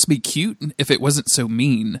would almost be cute if it wasn't so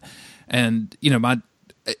mean. And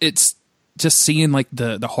it's just seeing like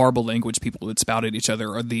the horrible language people would spout at each other,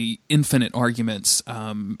 or the infinite arguments.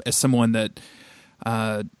 As someone that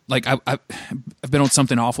like I've been on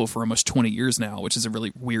Something Awful for almost 20 years now, which is a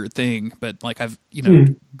really weird thing. But like I've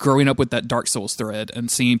growing up with that Dark Souls thread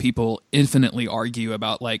and seeing people infinitely argue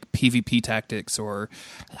about like PvP tactics, or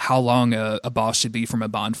how long a boss should be from a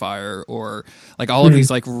bonfire, or like all of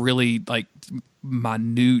these like really like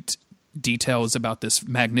minute details about this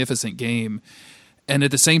magnificent game, and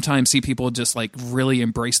at the same time see people just like really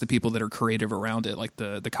embrace the people that are creative around it, like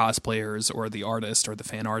the cosplayers, or the artist, or the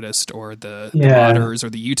fan artist, or the modders, or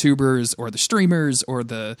the YouTubers, or the streamers, or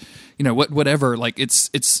the whatever. Like it's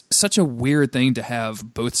such a weird thing to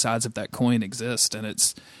have both sides of that coin exist, and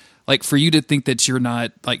it's like for you to think that you're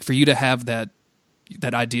not, like for you to have that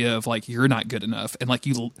that idea of like you're not good enough, and like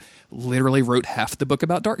you literally wrote half the book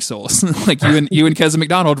about Dark Souls. Like you and Keza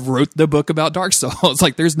McDonald wrote the book about Dark Souls.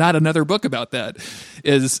 Like there's not another book about that.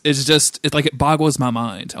 Is just it's like it boggles my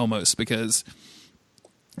mind almost, because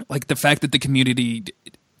like the fact that the community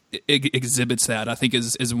exhibits that, I think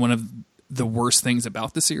is one of the worst things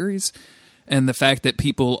about the series. And the fact that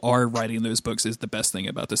people are writing those books is the best thing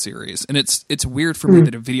about the series. And it's weird for me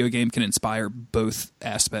that a video game can inspire both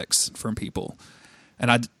aspects from people.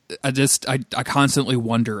 And I constantly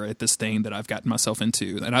wonder at this thing that I've gotten myself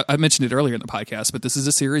into. And I mentioned it earlier in the podcast, but this is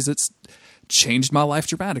a series that's changed my life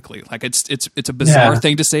dramatically. Like it's a bizarre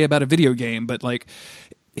thing to say about a video game, but like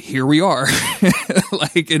here we are.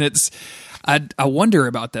 Like, and I wonder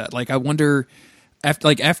about that. Like I wonder,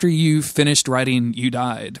 after you finished writing You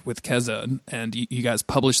Died with Keza and you guys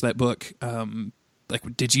published that book,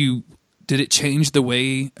 like did it change the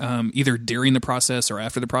way, either during the process or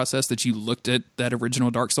after the process, that you looked at that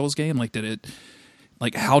original Dark Souls game? Like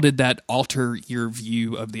how did that alter your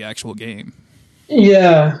view of the actual game?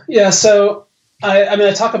 Yeah. So I mean,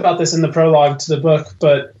 I talk about this in the prologue to the book,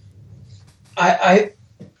 but I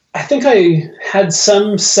think I had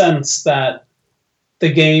some sense that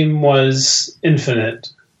the game was infinite.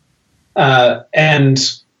 And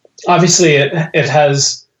obviously it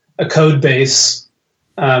has a code base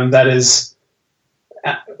that is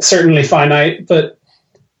certainly finite, but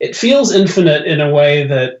it feels infinite in a way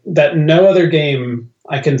that no other game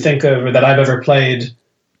I can think of or that I've ever played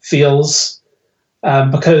feels,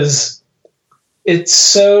 because it's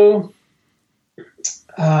so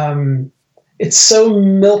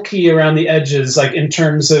milky around the edges, like in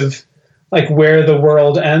terms of like where the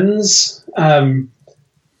world ends.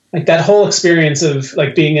 Like that whole experience of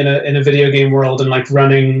like being in a video game world and like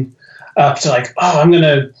running up to like, oh, I'm going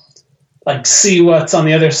to like see what's on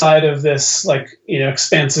the other side of this, like, you know,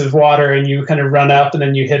 expansive water, and you kind of run up and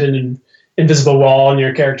then you hit an invisible wall and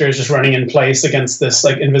your character is just running in place against this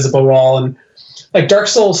like invisible wall. And like Dark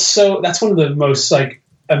Souls, so that's one of the most like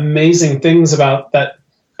amazing things about that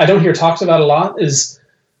I don't hear talked about a lot, is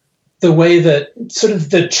the way that sort of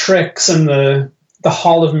the tricks and the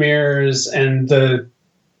Hall of Mirrors and the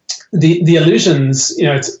illusions, you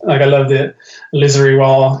know, it's like, I love the illusory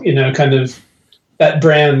wall, you know, kind of that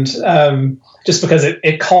brand, just because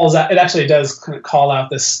it calls out, it actually does kind of call out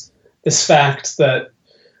this fact that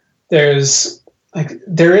there is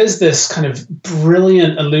this kind of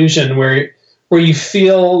brilliant illusion where you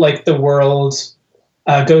feel like the world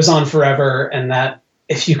goes on forever, and that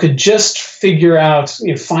if you could just figure out,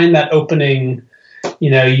 you know, find that opening, you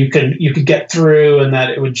know, you could get through, and that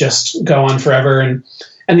it would just go on forever.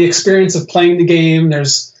 And the experience of playing the game,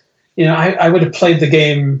 there's, you know, I would have played the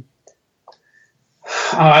game.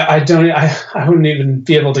 I wouldn't even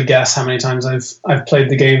be able to guess how many times I've played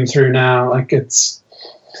the game through now. Like it's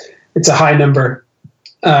a high number.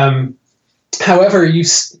 However,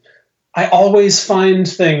 I always find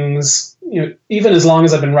things, you know, even as long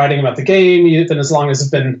as I've been writing about the game, even as long as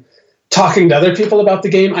I've been talking to other people about the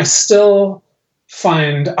game, I still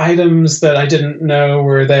find items that I didn't know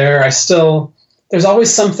were there. There's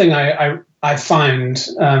always something I find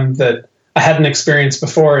that I hadn't experienced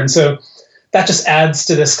before. And so that just adds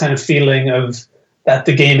to this kind of feeling of that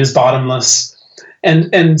the game is bottomless.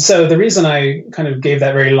 And so the reason I kind of gave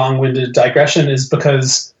that very long-winded digression is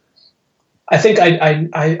because I think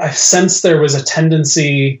I sensed there was a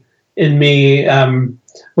tendency in me,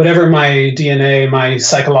 whatever my DNA, my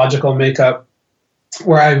psychological makeup,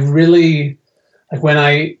 where I really, like when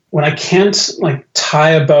I can't like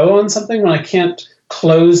tie a bow on something, when I can't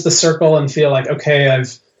close the circle and feel like, okay,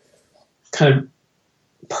 I've kind of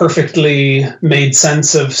perfectly made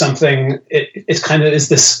sense of something, it kind of is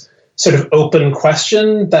this sort of open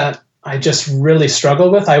question that I just really struggle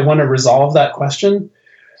with. I want to resolve that question.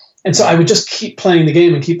 And so I would just keep playing the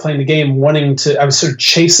game, I was sort of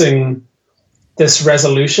chasing this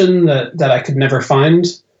resolution that I could never find,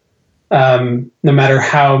 no matter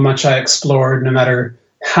how much I explored, no matter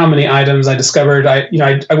how many items I discovered. I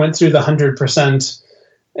went through the 100%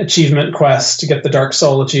 achievement quest to get the Dark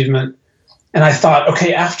Soul achievement. And I thought,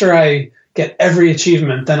 okay, after I get every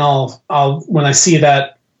achievement, then I'll when I see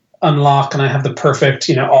that unlock and I have the perfect,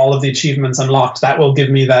 you know, all of the achievements unlocked, that will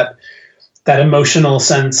give me that emotional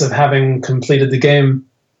sense of having completed the game.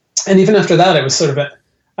 And even after that, it was sort of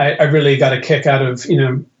I really got a kick out of, you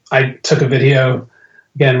know, I took a video,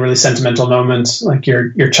 again, really sentimental moment, like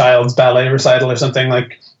your child's ballet recital or something,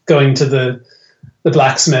 like going to the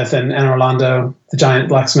blacksmith in Orlando, the giant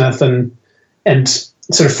blacksmith, and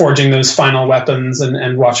sort of forging those final weapons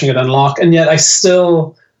and watching it unlock. And yet I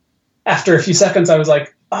still, after a few seconds, I was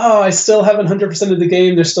like, oh, I still haven't 100% of the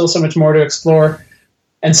game. There's still so much more to explore.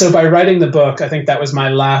 And so by writing the book, I think that was my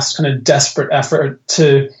last kind of desperate effort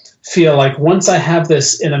to feel like once I have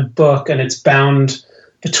this in a book and it's bound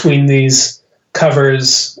between these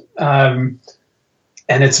covers, and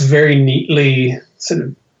it's very neatly sort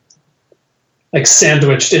of like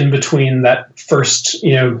sandwiched in between that first,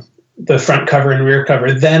 the front cover and rear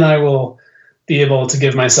cover, then I will be able to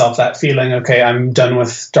give myself that feeling, okay, I'm done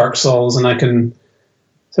with Dark Souls and I can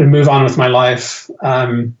sort of move on with my life.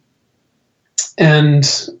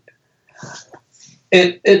 And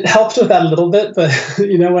it helped with that a little bit, but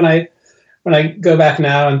when I go back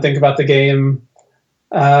now and think about the game,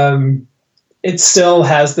 it still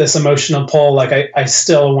has this emotional pull. Like I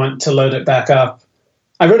still want to load it back up.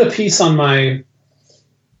 I wrote a piece on my,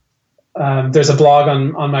 there's a blog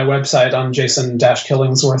on my website on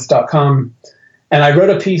jason-killingsworth.com. And I wrote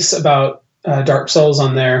a piece about Dark Souls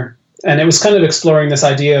on there. And it was kind of exploring this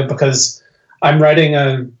idea because I'm writing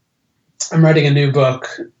a new book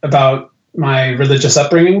about my religious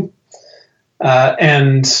upbringing.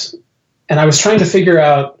 And I was trying to figure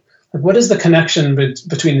out, like, what is the connection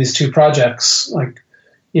between these two projects? Like,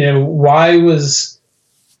 why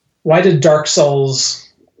did Dark Souls,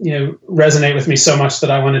 resonate with me so much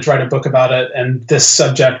that I wanted to write a book about it? And this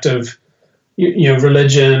subject of,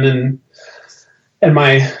 religion and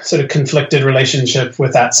my sort of conflicted relationship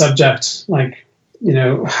with that subject, like,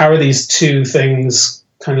 how are these two things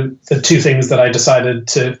kind of the two things that I decided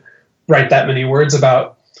to write that many words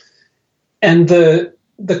about? And the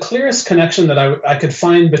clearest connection that I could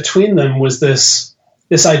find between them was this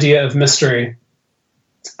idea of mystery,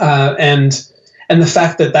 and the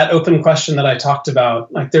fact that open question that I talked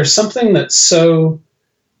about, like, there's something that's so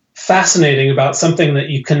fascinating about something that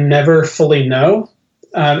you can never fully know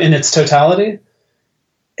in its totality.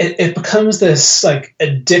 It becomes this like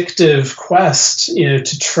addictive quest,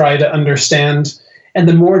 to try to understand. And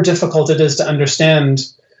the more difficult it is to understand,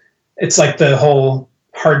 it's like the whole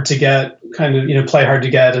hard to get kind of, play hard to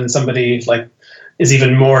get, and somebody like is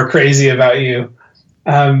even more crazy about you.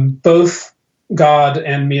 Both God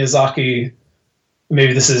and Miyazaki,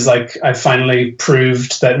 maybe this is like, I finally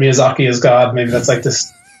proved that Miyazaki is God. Maybe that's like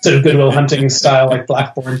this sort of Good Will Hunting style, like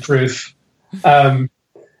Blackboard proof.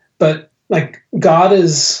 But like God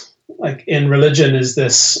is, like, in religion, is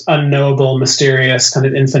this unknowable, mysterious kind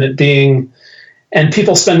of infinite being. And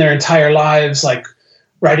people spend their entire lives like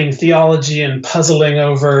writing theology and puzzling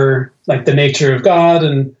over like the nature of God.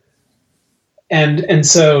 And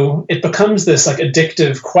so it becomes this like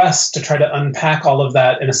addictive quest to try to unpack all of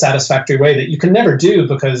that in a satisfactory way that you can never do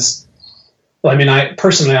because, well, I mean, I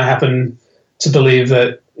happen to believe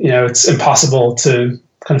that, it's impossible to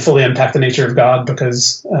kind of fully unpack the nature of God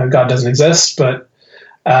because God doesn't exist. But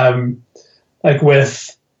like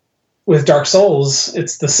with Dark Souls,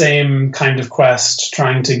 it's the same kind of quest,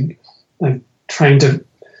 trying to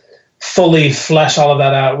fully flesh all of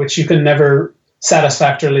that out, which you can never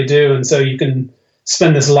satisfactorily do. And so you can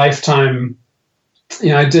spend this lifetime,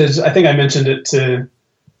 I think I mentioned it to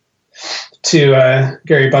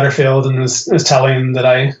Gary Butterfield, and was telling him that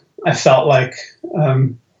I felt like,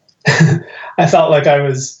 I felt like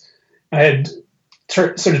I had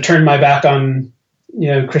sort of turned my back on,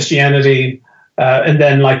 Christianity, and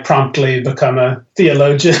then like promptly become a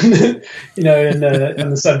theologian, in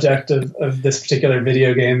the subject of this particular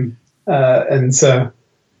video game. And so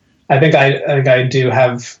I think I do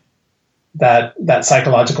have that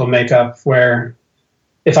psychological makeup where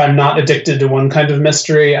if I'm not addicted to one kind of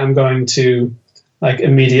mystery, I'm going to like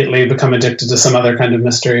immediately become addicted to some other kind of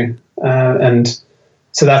mystery. And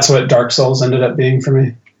so that's what Dark Souls ended up being for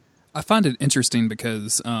me. I find it interesting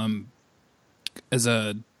because I'm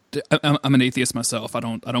an atheist myself. I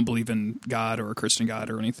don't believe in God or a Christian God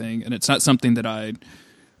or anything, and it's not something that I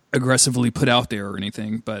aggressively put out there or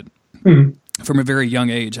anything. But from a very young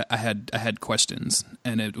age, I had questions,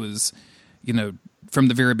 and it was, from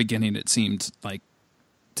the very beginning, it seemed like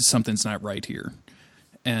something's not right here,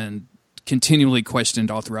 and continually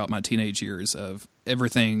questioned all throughout my teenage years of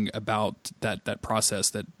everything about that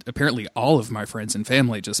process that apparently all of my friends and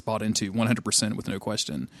family just bought into 100% with no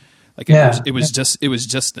question. Like it was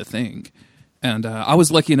just the thing. And I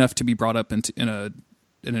was lucky enough to be brought up in an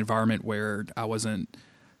environment where I wasn't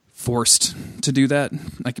forced to do that.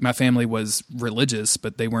 Like my family was religious,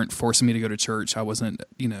 but they weren't forcing me to go to church. I wasn't,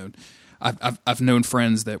 I've known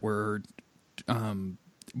friends that were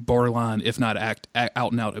borderline, if not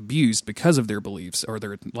out and out abused because of their beliefs or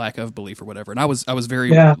their lack of belief or whatever. And I was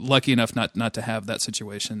very lucky enough not to have that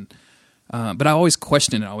situation. But I always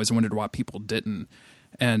questioned it. I always wondered why people didn't.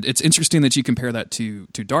 And it's interesting that you compare that to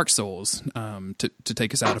Dark Souls, to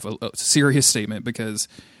take us out of a serious statement, because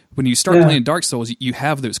when you start playing Dark Souls, you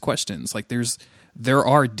have those questions. Like there's there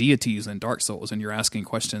are deities in Dark Souls, and you're asking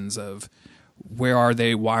questions of where are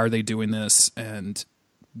they, why are they doing this, and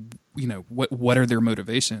what are their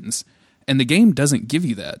motivations. And the game doesn't give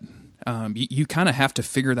you that. You kind of have to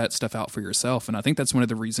figure that stuff out for yourself, and I think that's one of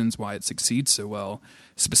the reasons why it succeeds so well,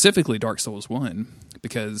 specifically Dark Souls 1,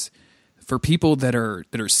 because for people that are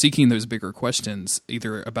seeking those bigger questions,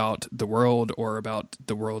 either about the world or about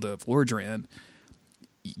the world of Lordran,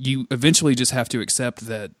 you eventually just have to accept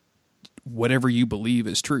that whatever you believe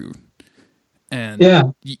is true.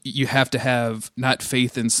 And you have to have not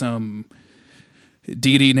faith in some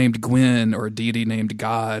deity named Gwen or a deity named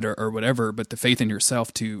God or whatever, but the faith in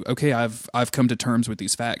yourself to, okay, I've come to terms with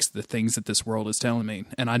these facts, the things that this world is telling me.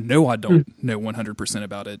 And I know I don't know 100%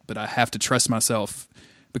 about it, but I have to trust myself,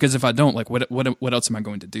 because if I don't, like, what else am I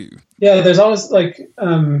going to do? Yeah, there's always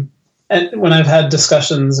and when I've had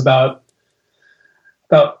discussions about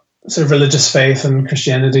sort of religious faith and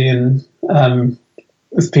Christianity, and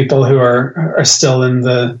with people who are still in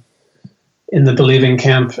the believing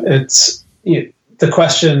camp, it's the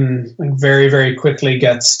question very, very quickly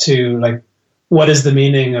gets to what is the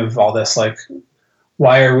meaning of all this? Like,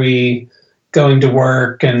 why are we going to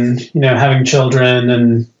work and having children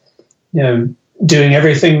and doing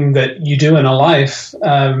everything that you do in a life?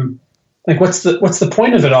 What's the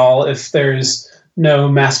point of it all if there's no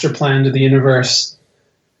master plan to the universe?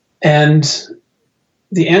 And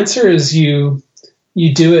the answer is you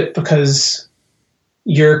do it because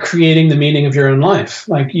you're creating the meaning of your own life.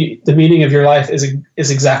 The meaning of your life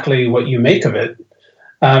is exactly what you make of it.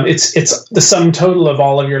 It's the sum total of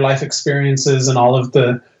all of your life experiences and all of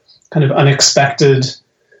the kind of unexpected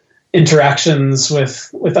interactions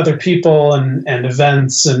with other people and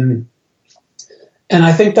events. And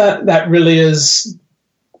I think that really is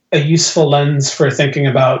a useful lens for thinking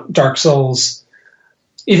about Dark Souls,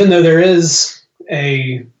 even though there is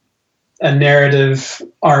a narrative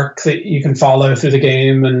arc that you can follow through the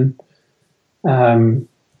game, and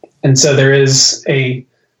so there is a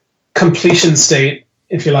completion state,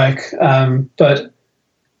 if you like. But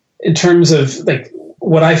in terms of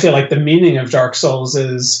what I feel like the meaning of Dark Souls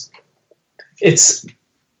is, it's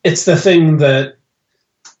the thing that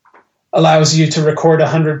allows you to record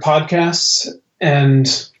 100 podcasts,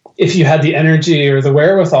 and if you had the energy or the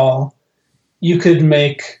wherewithal, you could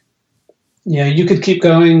keep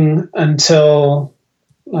going until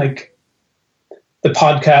the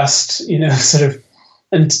podcast,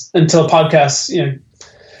 until podcasts,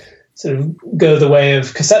 sort of go the way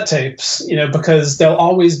of cassette tapes, because there'll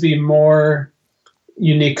always be more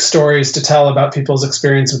unique stories to tell about people's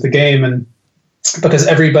experience with the game. And because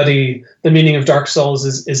the meaning of Dark Souls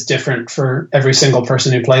is different for every single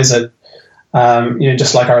person who plays it,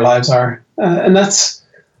 just like our lives are. And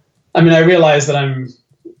I realize that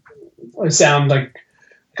I sound like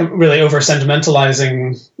I'm really over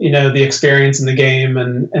sentimentalizing, the experience in the game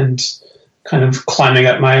and kind of climbing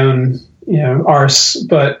up my own, arse.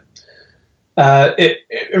 But it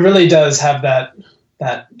really does have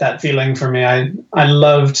that feeling for me. I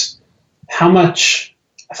loved how much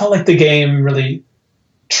I felt like the game really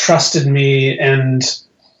trusted me. And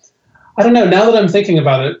I don't know, now that I'm thinking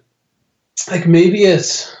about it,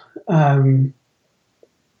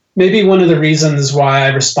 maybe one of the reasons why I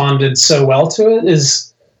responded so well to it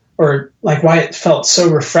is, or why it felt so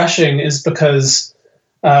refreshing, is because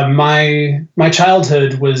my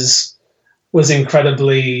childhood was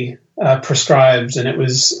incredibly prescribed, and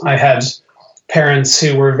I had parents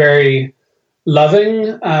who were very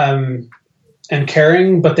loving and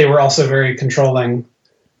caring, but they were also very controlling,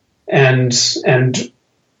 and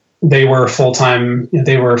they were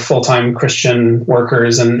full-time Christian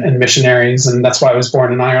workers and missionaries. And that's why I was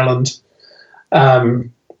born in Ireland.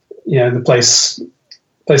 The place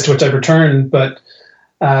to which I've returned. But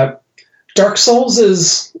Dark Souls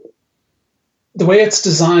is, the way it's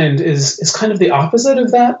designed is kind of the opposite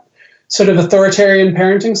of that sort of authoritarian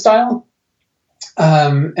parenting style.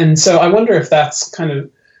 And so I wonder if that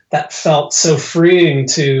felt so freeing,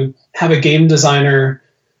 to have a game designer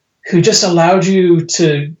who just allowed you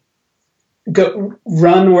to go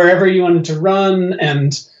run wherever you wanted to run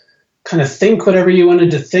and kind of think whatever you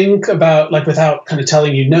wanted to think about, without kind of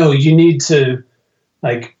telling you, no, you need to,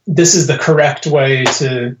 this is the correct way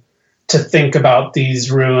to think about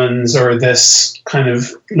these ruins or this kind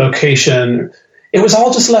of location. It was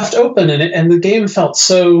all just left open, and the game felt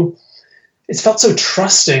so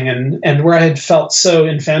trusting, and where I had felt so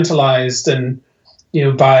infantilized, and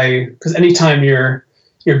because anytime you're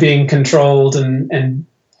being controlled and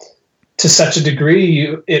to such a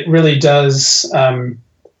degree, it really does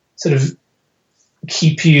sort of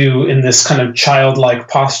keep you in this kind of childlike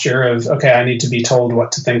posture of, okay, I need to be told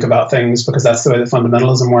what to think about things because that's the way that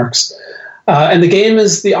fundamentalism works. And the game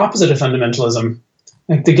is the opposite of fundamentalism.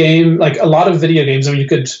 Like the game, like a lot of video games, I mean,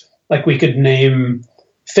 we could name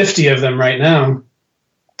 50 of them right now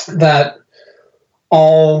that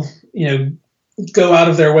all, go out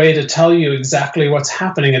of their way to tell you exactly what's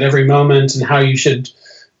happening at every moment and how you should,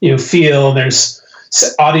 feel. There's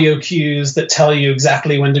audio cues that tell you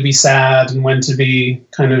exactly when to be sad and when to be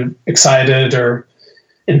kind of excited or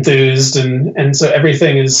enthused. And so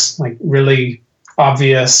everything is like really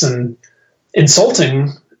obvious and insulting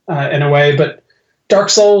in a way. But Dark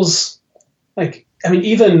Souls,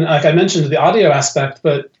 even like I mentioned the audio aspect,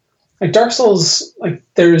 but like Dark Souls, like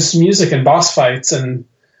there's music and boss fights, and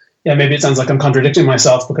yeah, maybe it sounds like I'm contradicting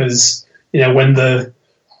myself because, when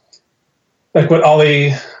what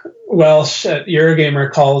Ollie Welsh at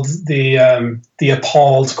Eurogamer called the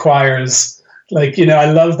appalled choirs,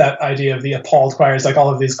 I love that idea of the appalled choirs, like all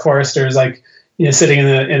of these choristers, sitting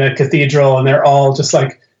in a cathedral, and they're all just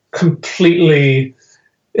like completely,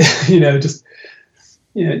 just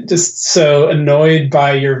so annoyed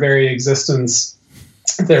by your very existence.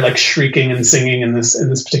 They're like shrieking and singing in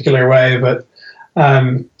this particular way, but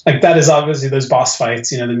that is obviously those boss fights.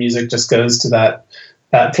 The music just goes to that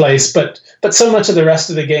place, but so much of the rest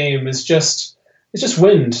of the game is just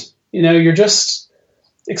wind. You're just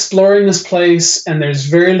exploring this place, and there's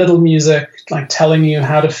very little music like telling you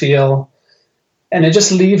how to feel, and it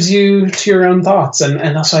just leaves you to your own thoughts.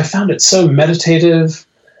 And also I found it so meditative.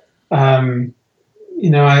 You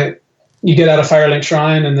get out of Firelink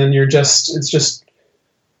Shrine, and then it's just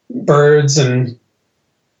birds and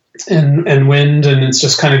wind, and it's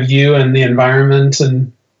just kind of you and the environment,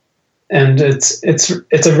 and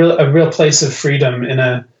it's a real place of freedom in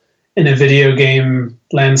a video game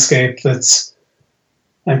landscape that's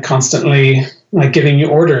like constantly like giving you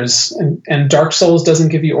orders. And Dark Souls doesn't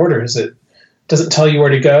give you orders. It doesn't tell you where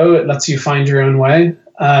to go. It lets you find your own way.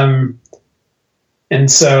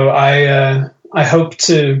 And so I hope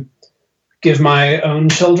to give my own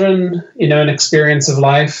children, an experience of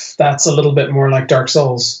life that's a little bit more like Dark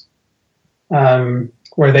Souls,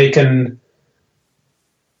 where they can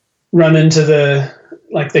run into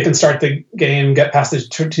they can start the game, get past the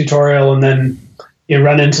tutorial, and then you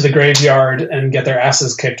run into the graveyard and get their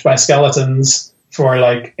asses kicked by skeletons for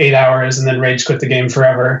like 8 hours and then rage quit the game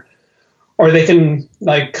forever. Or they can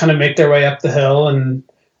like kind of make their way up the hill and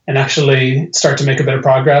actually start to make a bit of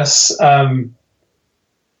progress.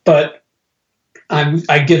 But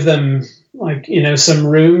I give them some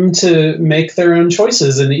room to make their own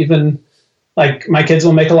choices. And even like my kids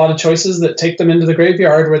will make a lot of choices that take them into the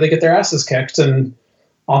graveyard where they get their asses kicked, and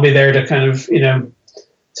I'll be there to kind of,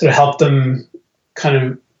 sort of help them kind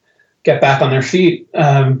of get back on their feet.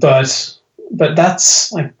 But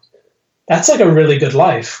that's like a really good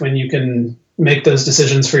life when you can make those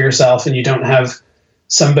decisions for yourself and you don't have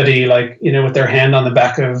somebody with their hand on the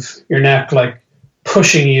back of your neck, like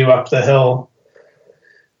pushing you up the hill,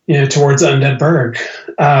 towards Undead Burg,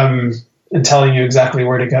 and telling you exactly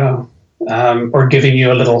where to go, or giving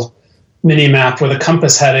you a little mini map with a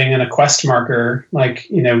compass heading and a quest marker,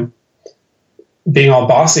 being all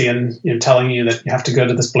bossy and telling you that you have to go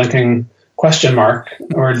to this blinking question mark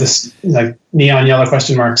or this like neon yellow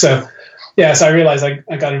question mark. So yeah, so I realized I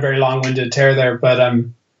got a very long-winded tear there, but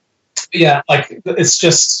yeah, it's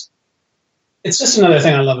just another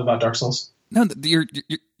thing I love about Dark Souls. No,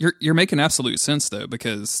 you're making absolute sense though,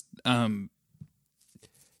 because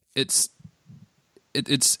it's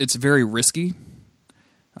very risky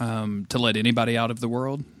to let anybody out of the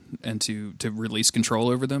world and to release control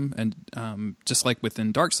over them, and just like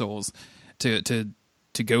within Dark Souls, to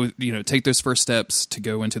go take those first steps to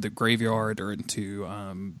go into the graveyard or into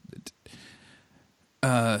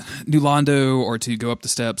New Londo, or to go up the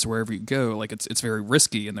steps wherever you go, like it's very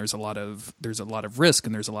risky, and there's a lot of risk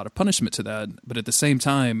and there's a lot of punishment to that. But at the same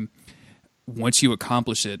time, once you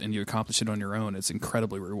accomplish it and you accomplish it on your own, it's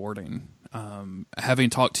incredibly rewarding. Having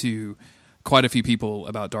talked to quite a few people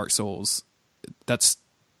about Dark Souls, that's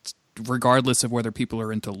regardless of whether people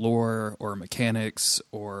are into lore or mechanics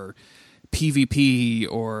or PvP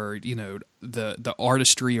or the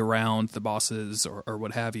artistry around the bosses or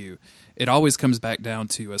what have you, it always comes back down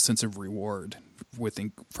to a sense of reward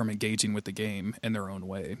from engaging with the game in their own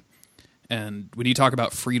way. And when you talk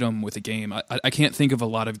about freedom with a game, I can't think of a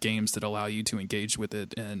lot of games that allow you to engage with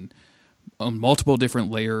it on multiple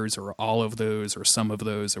different layers, or all of those, or some of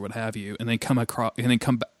those, or what have you, and then come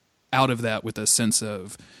out of that with a sense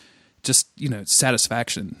of just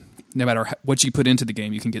satisfaction. No matter what you put into the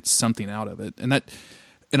game, you can get something out of it, and that,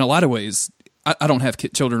 in a lot of ways, I don't have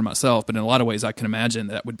children myself, but in a lot of ways I can imagine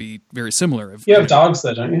that would be very similar. You have dogs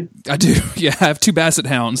though, don't you? I do. Yeah, I have 2 basset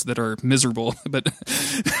hounds that are miserable, but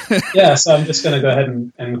yeah, so I'm just going to go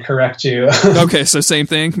ahead and correct you. Okay, so same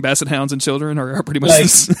thing. Basset hounds and children are pretty much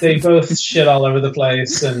like they both shit all over the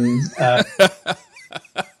place, and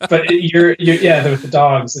but you're with the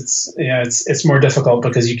dogs, it's more difficult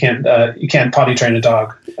because you can't potty train a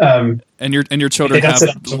dog. And your children have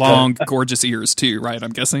long, gorgeous ears too, right?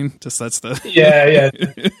 I'm guessing. Just that's the yeah.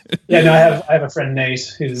 No, I have a friend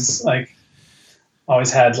Nate who's like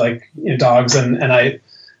always had like dogs, and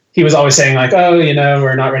he was always saying like, oh,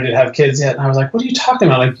 we're not ready to have kids yet, and I was like, what are you talking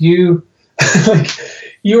about? Like you, like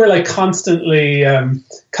you were like constantly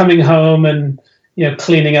coming home and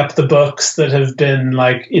cleaning up the books that have been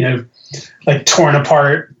like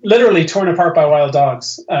literally torn apart by wild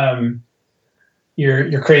dogs.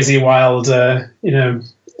 Your crazy wild,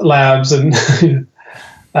 labs and,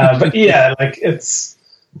 but yeah, like it's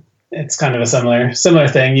kind of a similar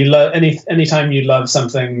thing. You love anytime you love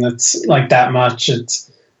something that's like that much,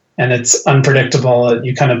 it's unpredictable.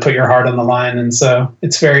 You kind of put your heart on the line. And so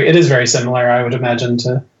it is very similar, I would imagine,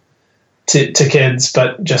 to kids,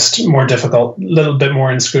 but just more difficult, a little bit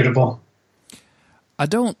more inscrutable. I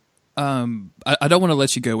don't want to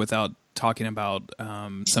let you go without talking about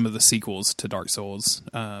some of the sequels to Dark Souls,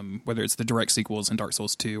 whether it's the direct sequels in Dark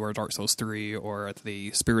Souls 2 or Dark Souls 3 or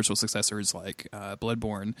the spiritual successors like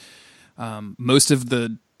Bloodborne. Most of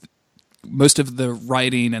the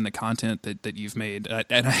writing and the content that you've made,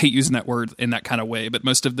 and I hate using that word in that kind of way, but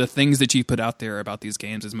most of the things that you put out there about these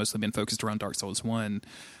games has mostly been focused around Dark Souls 1.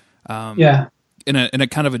 In a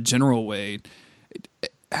kind of a general way.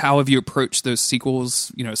 How have you approached those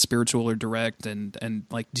sequels, spiritual or direct, and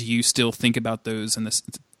like, do you still think about those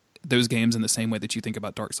games in the same way that you think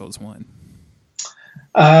about Dark Souls 1?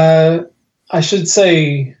 I should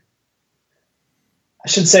say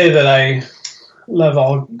that I love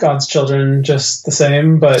all God's children just the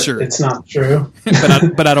same, but sure. It's not true.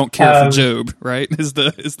 but I don't care for Job, right? Is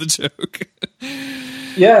the joke?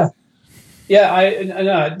 Yeah. Yeah, I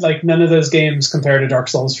know, like none of those games compare to Dark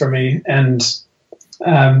Souls for me, and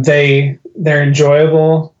they're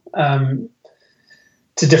enjoyable to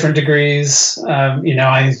different degrees.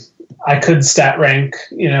 I could stat rank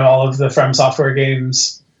all of the From Software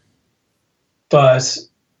games, but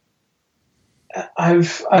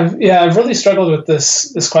I've really struggled with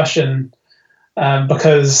this question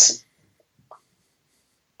because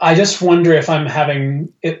I just wonder if I'm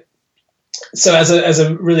having it. So as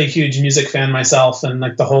a really huge music fan myself, and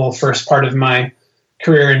like the whole first part of my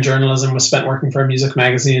career in journalism was spent working for a music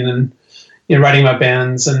magazine and writing about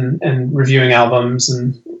bands and reviewing albums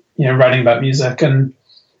and writing about music, and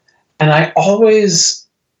I always,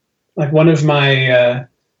 like, one of my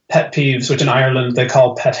pet peeves, which in Ireland they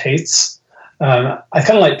call pet hates. I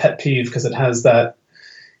kind of like pet peeve because it has that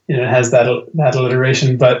that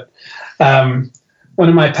alliteration, but one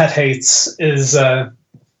of my pet hates is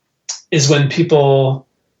when people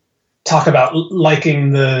talk about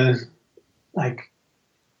liking the when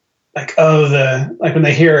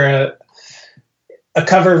they hear a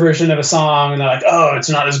cover version of a song and they're like, oh, it's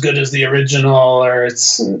not as good as the original, or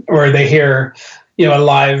they hear a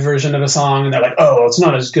live version of a song and they're like, oh, it's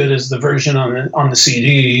not as good as the version on the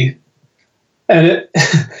CD, and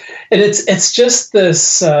it's just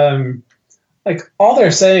this all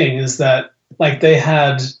they're saying is that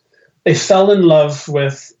they fell in love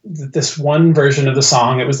with this one version of the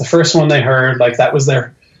song. It was the first one they heard. Like that was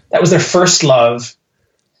their first love.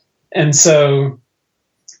 And so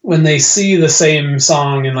when they see the same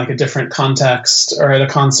song in like a different context or at a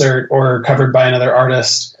concert or covered by another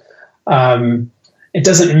artist, it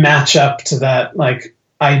doesn't match up to that like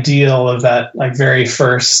ideal of that like very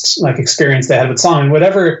first like experience they had with song.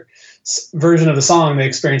 Whatever version of the song they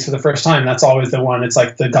experience for the first time, that's always the one. It's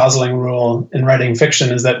like the Gosling rule in writing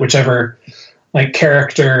fiction, is that whichever like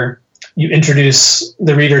character you introduce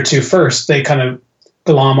the reader to first, they kind of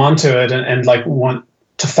glom onto it and like want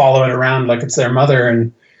to follow it around like it's their mother.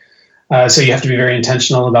 And so you have to be very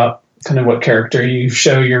intentional about kind of what character you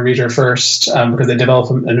show your reader first, because they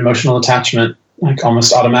develop an emotional attachment like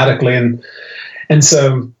almost automatically. And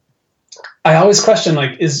so I always question,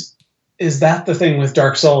 like, is that the thing with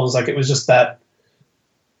Dark Souls? Like, it was just that,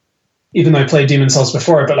 even though I played Demon Souls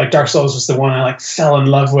before, but like Dark Souls was the one I like fell in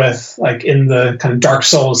love with, like in the kind of Dark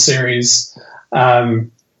Souls series.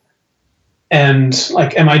 And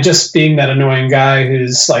like, am I just being that annoying guy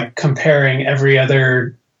who's like comparing every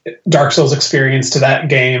other Dark Souls experience to that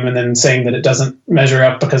game and then saying that it doesn't measure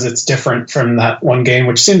up because it's different from that one game,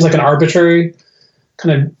 which seems like an arbitrary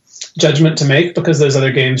kind of judgment to make, because those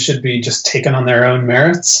other games should be just taken on their own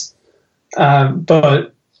merits.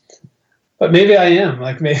 But maybe I am.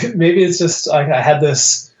 Like maybe it's just like I had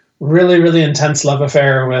this really, really intense love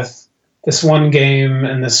affair with this one game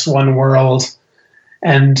and this one world,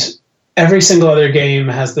 and every single other game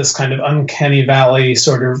has this kind of uncanny valley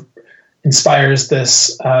sort of inspires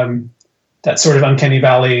this that sort of uncanny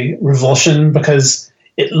valley revulsion, because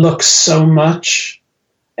it looks so much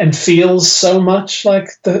and feels so much like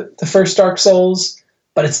the first Dark Souls,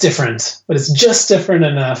 but it's different. But it's just different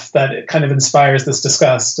enough that it kind of inspires this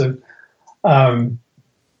disgust of. And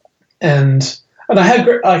I had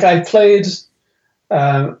I played.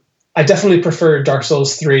 I definitely preferred Dark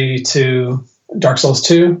Souls 3 to Dark Souls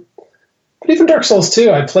 2. But even Dark Souls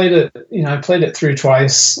 2, I played it. I played it through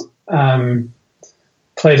twice.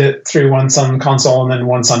 Played it through once on console and then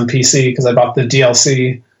once on PC because I bought the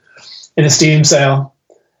DLC in a Steam sale.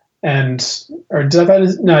 Or did I buy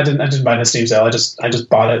it? No, I didn't. I didn't buy it in a Steam sale. I just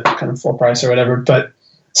bought it kind of full price or whatever. But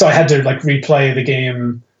so I had to like replay the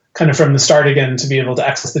game kind of from the start again to be able to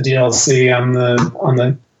access the DLC on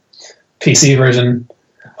the PC version.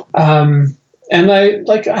 And I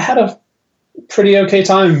had a pretty okay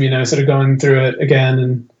time, sort of going through it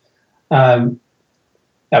again, and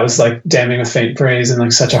that was like damning with faint praise in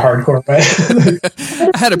like such a hardcore way.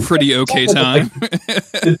 I had a pretty okay time.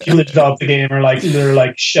 The people that developed the game are like they're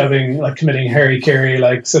like shoving, like committing Harry-Carry,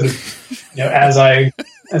 like sort of, as I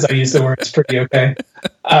use the words pretty okay.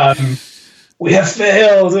 We have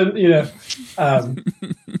failed, and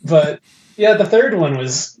but yeah, the third one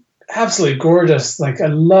was absolutely gorgeous. Like I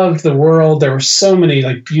loved the world. There were so many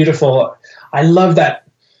like beautiful. I love that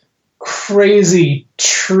crazy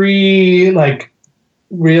tree, like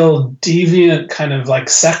real deviant kind of like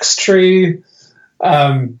sex tree.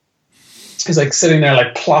 He's like sitting there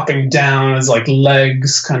like plopping down, his like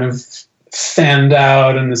legs kind of fanned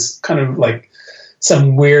out, and this kind of like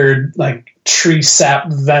some weird like tree sap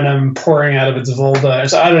venom pouring out of its vulva.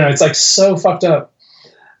 So, I don't know. It's like so fucked up.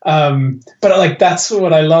 But like that's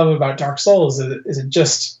what I love about Dark Souls is it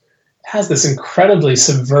just has this incredibly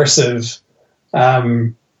subversive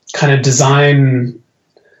kind of design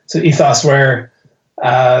ethos where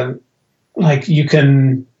like you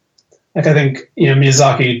can, like I think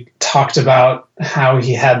Miyazaki talked about how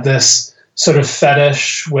he had this sort of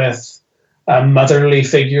fetish with motherly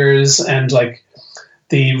figures and like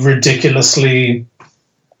the ridiculously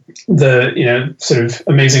sort of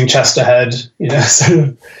amazing chest ahead, sort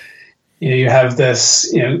of, you have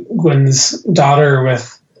this, Gwyn's daughter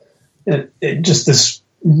with just this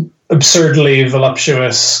absurdly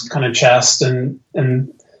voluptuous kind of chest, and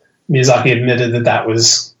Miyazaki admitted that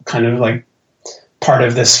was kind of like part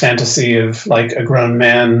of this fantasy of like a grown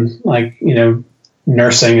man, like,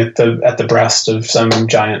 nursing at the breast of some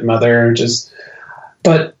giant mother,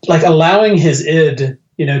 but like allowing his id,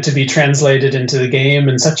 to be translated into the game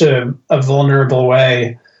in such a vulnerable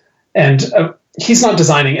way. And he's not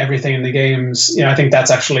designing everything in the games. I think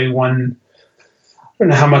that's actually one, I don't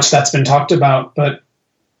know how much that's been talked about, but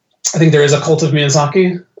I think there is a cult of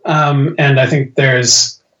Miyazaki. And I think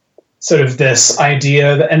there's sort of this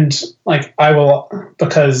idea that, and like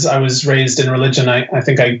because I was raised in religion, I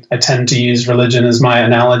think I tend to use religion as my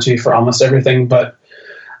analogy for almost everything. But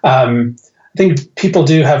I think people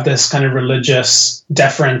do have this kind of religious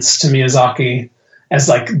deference to Miyazaki as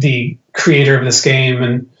like the creator of this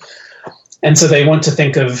game. And so they want to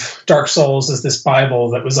think of Dark Souls as this Bible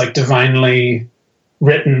that was like divinely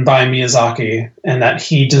written by Miyazaki, and that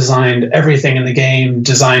he designed everything in the game,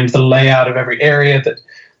 designed the layout of every area, that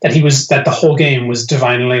the whole game was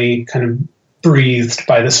divinely kind of breathed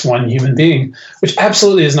by this one human being, which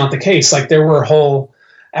absolutely is not the case. Like there were whole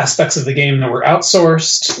aspects of the game that were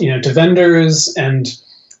outsourced, to vendors, and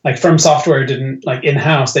like From Software didn't, like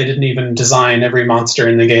in-house, they didn't even design every monster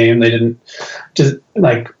in the game. They didn't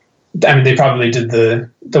they probably did the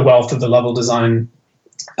wealth of the level design.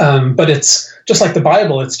 But it's just like the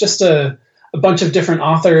Bible. It's just a bunch of different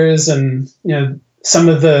authors, and, some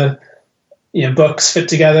of the, books fit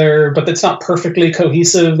together, but it's not perfectly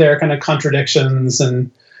cohesive. There are kind of contradictions, and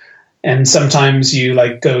sometimes you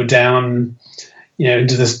like go down,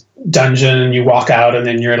 into this dungeon and you walk out and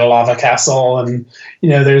then you're at a lava castle, and,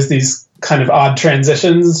 there's these kind of odd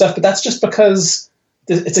transitions and stuff, but that's just because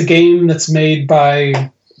it's a game that's made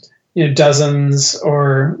by, dozens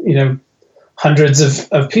or, hundreds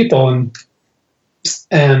of people.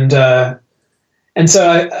 And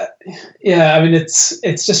so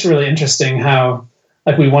it's just really interesting how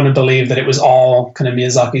like we want to believe that it was all kind of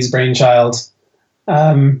Miyazaki's brainchild.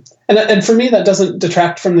 And for me, that doesn't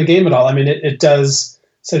detract from the game at all. I mean, it does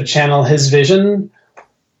sort of channel his vision,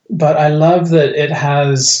 but I love that it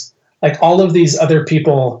has like all of these other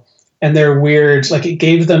people and they're weird. Like, it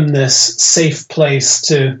gave them this safe place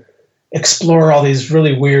to explore all these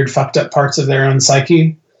really weird, fucked up parts of their own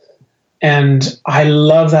psyche. And I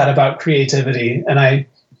love that about creativity. And I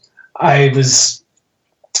was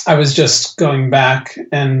just going back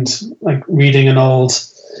and like reading an old,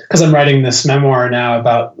 because I'm writing this memoir now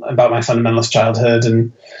about my fundamentalist childhood,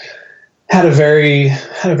 and had a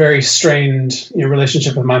very strained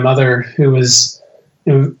relationship with my mother, who was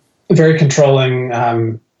very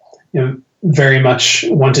controlling. Very much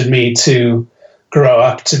wanted me to grow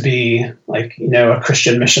up to be like a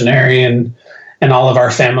Christian missionary, and all of our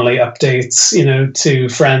family updates to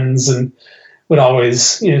friends, and would always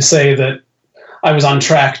say that I was on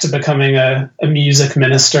track to becoming a music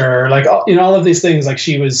minister, like all of these things. Like,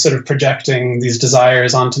 she was sort of projecting these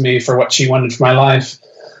desires onto me for what she wanted for my life.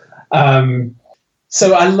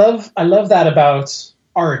 So I love that about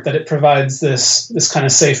art, that it provides this kind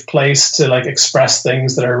of safe place to like express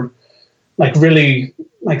things that are like really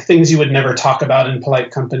like things you would never talk about in polite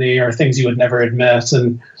company, or things you would never admit.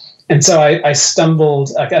 And so I stumbled,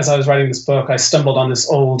 like, as I was writing this book, I stumbled on this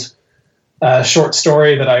old short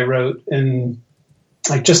story that I wrote in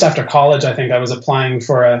like just after college. I think I was applying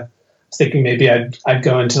for thinking maybe I'd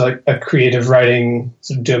go into like a creative writing,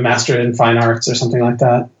 sort of do a master in fine arts or something like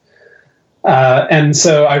that. And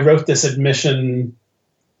so I wrote this admission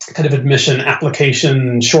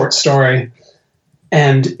application short story.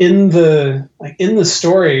 And in the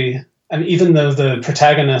story, and even though the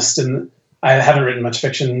protagonist, and I haven't written much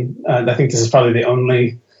fiction, I think this is probably the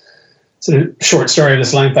only sort of short story of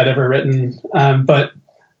this length I'd ever written. But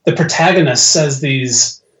the protagonist says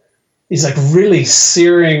these like really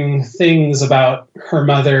searing things about her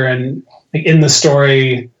mother, and like, in the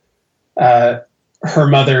story, her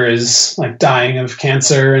mother is like dying of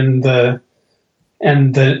cancer, and the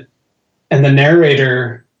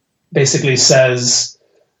narrator basically says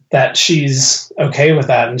that she's okay with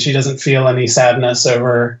that, and she doesn't feel any sadness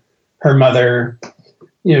over her mother,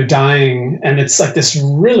 dying. And it's like this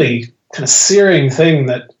really kind of searing thing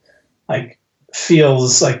that like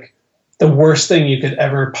feels like the worst thing you could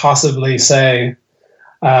ever possibly say,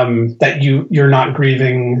 that you're not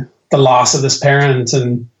grieving the loss of this parent.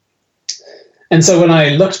 And so when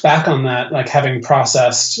I looked back on that, like having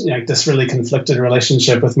processed this really conflicted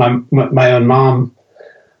relationship with my own mom,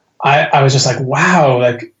 I was just like, wow,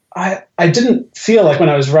 like I didn't feel like when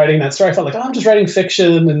I was writing that story, I felt like, oh, I'm just writing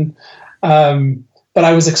fiction. But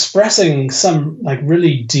I was expressing some like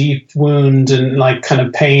really deep wound and like kind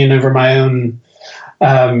of pain over my own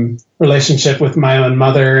relationship with my own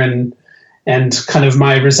mother, and kind of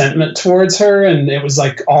my resentment towards her. And it was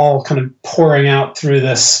like all kind of pouring out through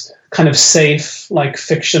this kind of safe, like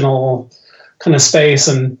fictional kind of space.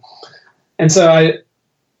 And so I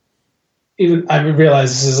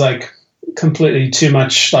realized this is like completely too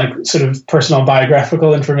much like sort of personal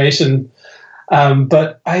biographical information.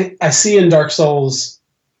 But I see in Dark Souls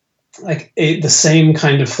like the same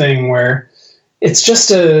kind of thing, where it's just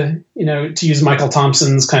to use Michael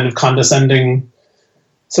Thompson's kind of condescending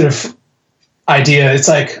sort of idea. It's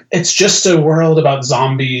like, it's just a world about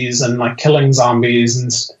zombies and like killing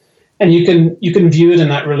zombies, and you can view it in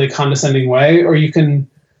that really condescending way, or you can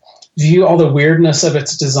view all the weirdness of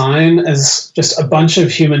its design as just a bunch of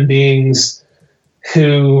human beings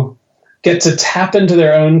who get to tap into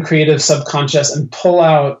their own creative subconscious and pull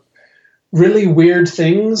out really weird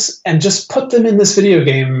things and just put them in this video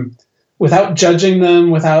game without judging them,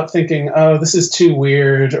 without thinking, oh, this is too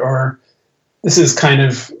weird, or this is kind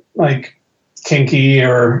of like kinky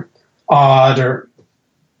or odd,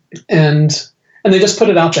 and they just put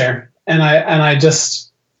it out there. And I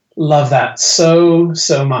just love that so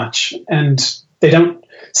much. And they don't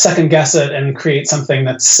second guess it and create something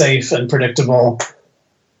that's safe and predictable.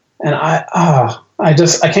 And I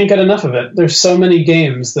can't get enough of it. There's so many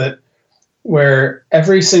games where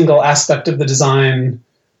every single aspect of the design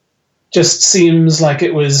just seems like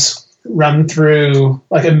it was run through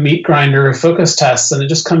like a meat grinder of focus tests, and it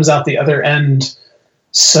just comes out the other end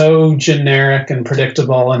so generic and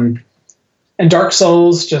predictable. And Dark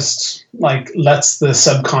Souls just like lets the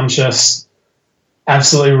subconscious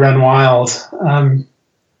absolutely run wild.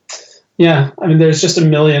 Yeah, I mean, there's just a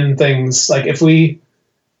million things. Like, if we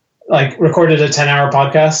like recorded a 10-hour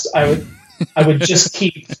podcast, I would just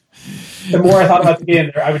keep, the more I thought about the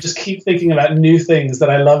game, I would just keep thinking about new things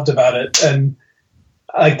that I loved about it. And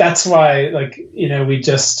like, that's why, like, I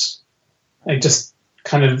just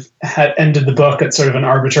kind of had ended the book at sort of an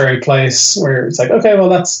arbitrary place where it's like, okay, well,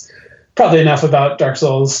 that's probably enough about Dark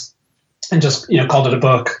Souls, and just, called it a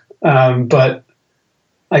book. But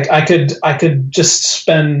like, I could just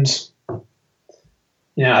spend,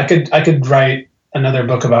 I could write another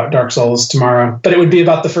book about Dark Souls tomorrow, but it would be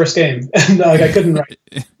about the first game, and like I couldn't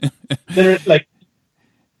write. Like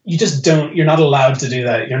you just don't. You're not allowed to do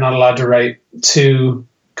that. You're not allowed to write two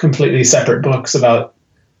completely separate books about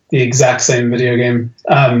the exact same video game.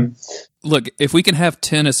 Look, if we can have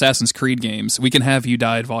 10 Assassin's Creed games, we can have You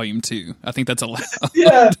Died Volume 2. I think that's allowed.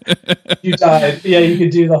 Yeah, You Died. Yeah, you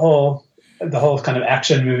could do the whole kind of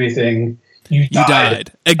action movie thing. You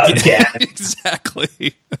died again.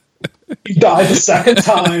 Exactly. You died the second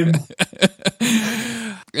time.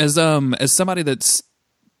 As somebody that's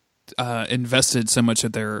invested so much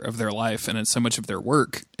of their life and so much of their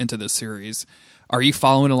work into this series, are you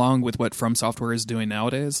following along with what From Software is doing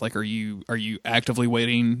nowadays? Like, are you actively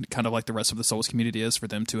waiting, kind of like the rest of the Souls community is, for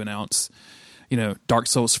them to announce, Dark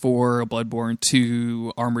Souls 4, Bloodborne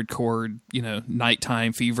 2, Armored Core,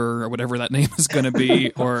 Nighttime Fever, or whatever that name is going to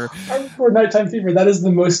be? Or Armored Core Nighttime Fever. That is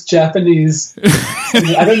the most Japanese.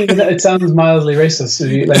 I don't even. It sounds mildly racist.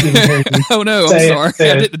 Like even hearing oh no, I'm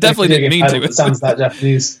sorry. I definitely didn't mean to. It sounds that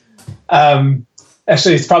Japanese.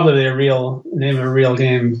 Actually, it's probably a real name of a real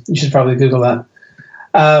game. You should probably Google that.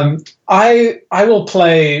 I will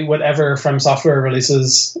play whatever From Software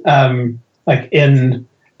releases, like in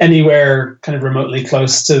anywhere kind of remotely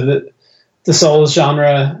close to the Souls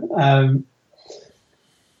genre.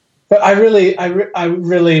 But I really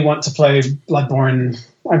want to play Bloodborne.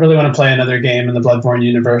 I really want to play another game in the Bloodborne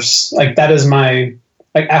universe. Like that is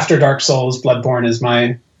after Dark Souls, Bloodborne is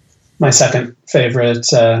my second favorite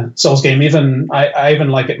Souls game. I even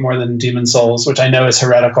like it more than Demon Souls, which I know is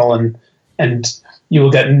heretical, and you will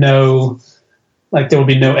get there will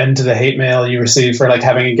be no end to the hate mail you receive for like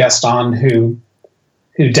having a guest on who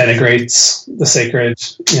denigrates the sacred,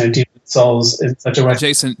 Demon Souls in such a way.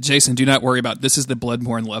 Jason, do not worry about it. This is the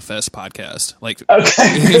Bloodborne Love Fest podcast. Like,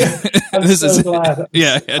 okay, I'm glad.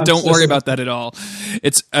 Yeah, don't worry about that at all.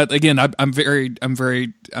 It's again, I've been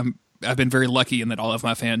very lucky in that all of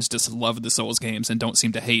my fans just love the Souls games and don't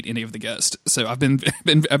seem to hate any of the guests. So I've been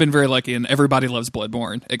very lucky, and everybody loves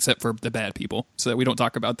Bloodborne except for the bad people. So we don't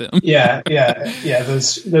talk about them. Yeah.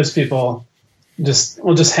 Those people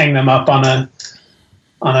we'll just hang them up on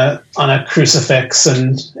a crucifix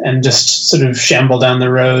and just sort of shamble down the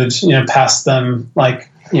road, past them like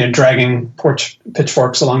dragging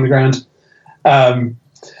pitchforks along the ground. But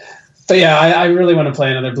yeah, I really want to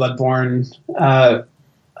play another Bloodborne.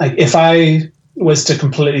 Like if I was to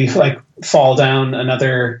completely fall down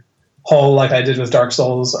another hole like I did with Dark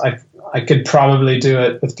Souls, I could probably do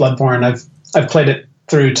it with Bloodborne. I've played it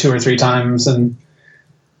through 2 or 3 times, and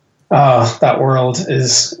that world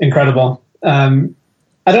is incredible.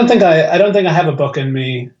 I don't think I have a book in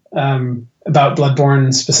me about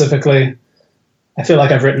Bloodborne specifically. I feel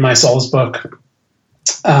like I've written my Souls book,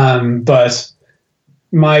 but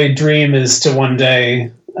my dream is to one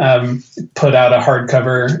day put out a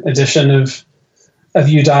hardcover edition of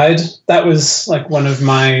You Died. That was one of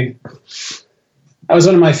my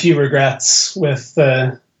few regrets with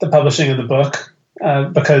the publishing of the book,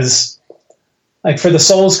 because for the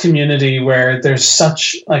Souls community, where there's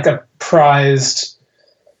such a prized,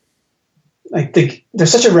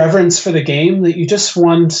 there's such a reverence for the game that you just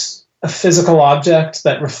want a physical object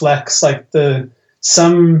that reflects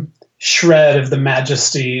some shred of the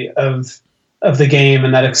majesty of the game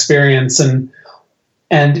and that experience. And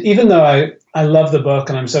even though I love the book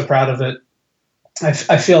and I'm so proud of it,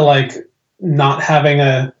 I feel like not having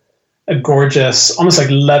a gorgeous, almost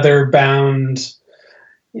leather bound,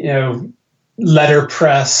 letter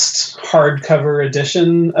pressed hardcover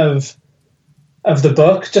edition of the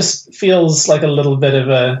book just feels like a little bit of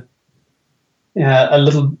a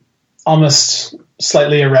little almost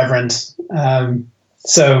slightly irreverent.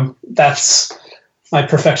 So that's my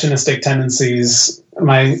perfectionistic tendencies.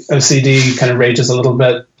 My OCD kind of rages a little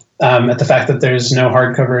bit at the fact that there's no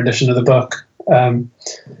hardcover edition of the book.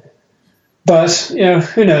 But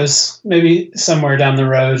who knows? Maybe somewhere down the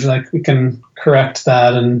road, we can correct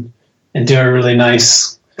that and do a really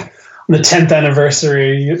nice. On the 10th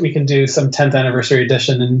anniversary, we can do some 10th anniversary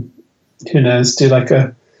edition, and who knows, do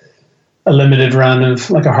a limited run of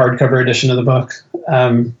a hardcover edition of the book,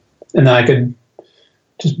 and then I could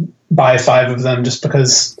just buy 5 of them just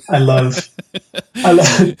because I love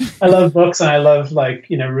books and I love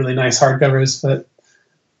really nice hardcovers.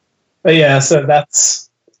 But yeah, so that's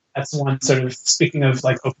one sort of, speaking of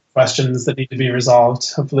open questions that need to be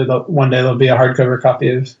resolved. Hopefully one day there'll be a hardcover copy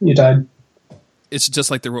of You Died. It's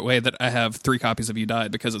just like the way that I have 3 copies of You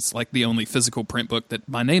Died, because it's the only physical print book that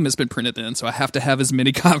my name has been printed in. So I have to have as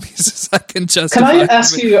many copies as I can justify. Can I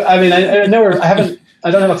ask you? I mean, I know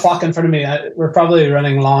I don't have a clock in front of me. We're probably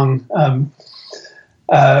running long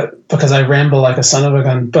because I ramble like a son of a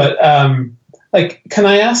gun. But like, can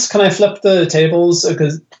I flip the tables?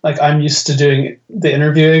 Because like I'm used to doing the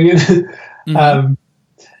interviewing.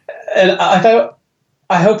 And I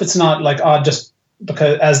hope it's not like odd just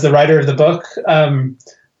because as the writer of the book.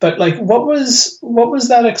 But like, what was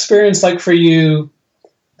that experience like for you,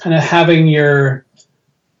 kind of having your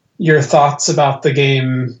thoughts about the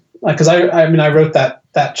game? Like, cause I mean, I wrote that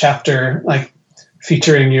chapter, like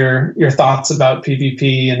featuring your thoughts about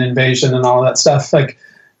PvP and invasion and all that stuff. Like,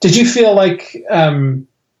 did you feel like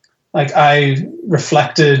I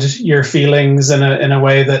reflected your feelings in a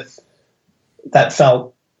way that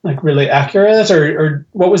felt like really accurate, or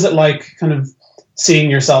what was it like kind of seeing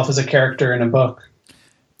yourself as a character in a book?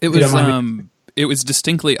 It was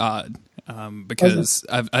distinctly odd because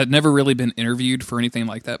I'd never really been interviewed for anything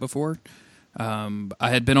like that before. I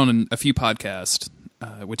had been on a few podcasts,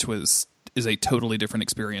 which is a totally different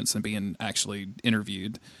experience than being actually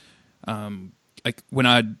interviewed. Like when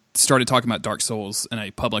I started talking about Dark Souls in a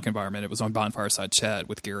public environment, it was on Bonfireside Chat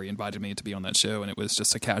with Gary invited me to be on that show, and it was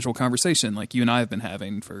just a casual conversation like you and I have been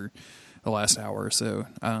having for the last hour or so.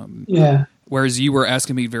 Whereas you were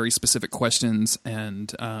asking me very specific questions,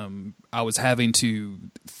 and I was having to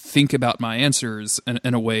think about my answers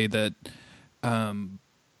in a way that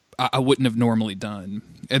I wouldn't have normally done.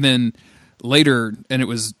 And then later, and it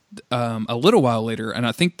was a little while later, and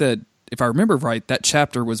I think that if I remember right, that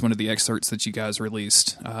chapter was one of the excerpts that you guys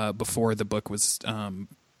released before the book was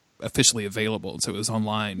officially available, so it was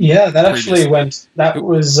online. Yeah, that actually went. That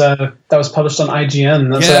was published on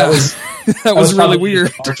IGN. So that was really weird.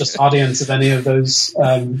 The largest audience of any of those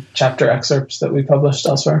chapter excerpts that we published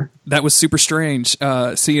elsewhere. That was super strange.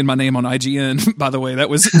 Seeing my name on IGN, by the way, that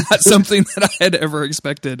was not something that I had ever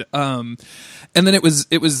expected. And then it was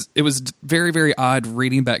very, very odd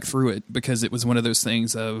reading back through it because it was one of those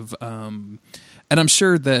things of, and I'm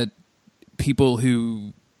sure that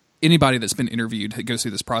anybody that's been interviewed goes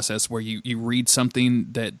through this process where you read something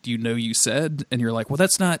that you said and you're like, well,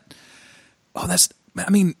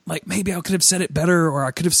 like maybe I could have said it better, or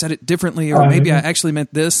I could have said it differently, or maybe I actually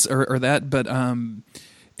meant this or that. But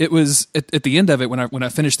it was at the end of it when I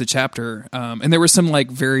finished the chapter, and there was some like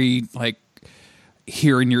very like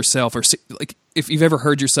hearing yourself or like if you've ever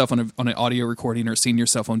heard yourself on an audio recording or seen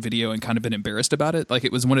yourself on video and kind of been embarrassed about it, like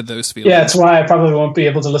it was one of those feelings. Yeah, it's why I probably won't be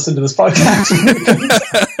able to listen to this podcast.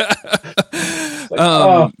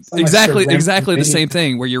 Exactly the same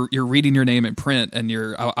thing where you're reading your name in print and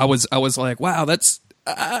I was like, wow, that's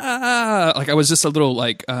like I was just a little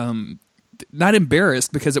like not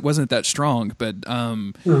embarrassed because it wasn't that strong, but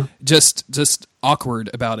just awkward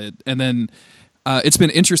about it. And then it's been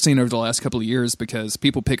interesting over the last couple of years because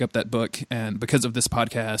people pick up that book, and because of this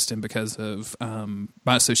podcast and because of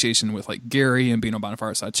my association with like Gary and being on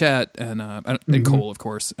Bonfireside Chat and Cole, of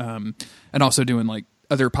course, and also doing like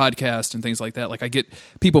other podcasts and things like that. Like I get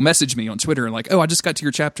people message me on Twitter and like, oh, I just got to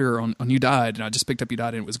your chapter on You Died, and I just picked up You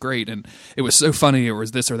Died and it was great, and it was so funny, or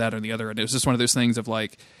was this or that or the other. And it was just one of those things of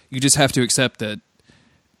like, you just have to accept that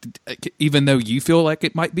even though you feel like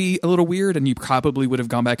it might be a little weird and you probably would have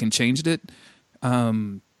gone back and changed it,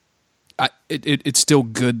 it's still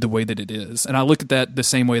good the way that it is. And I look at that the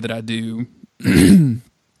same way that I do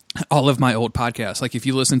all of my old podcasts. Like if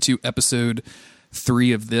you listen to episode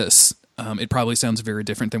 3 of this, it probably sounds very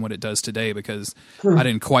different than what it does today because I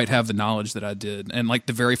didn't quite have the knowledge that I did. And like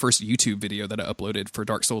the very first YouTube video that I uploaded for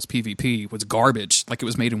Dark Souls PvP was garbage. Like it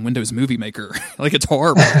was made in Windows Movie Maker. Like it's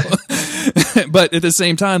horrible. But at the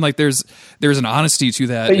same time, like there's an honesty to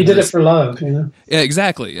that. But you did it for love, you know? Yeah,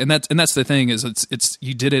 exactly. And that's the thing is it's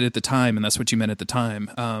you did it at the time, and that's what you meant at the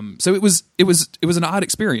time. So it was an odd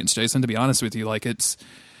experience, Jason, to be honest with you. Like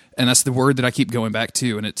and that's the word that I keep going back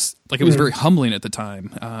to. And it's like, it was very humbling at the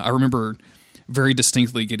time. I remember very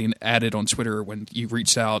distinctly getting added on Twitter when you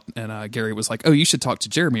reached out and Gary was like, oh, you should talk to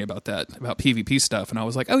Jeremy about that, about PvP stuff. And I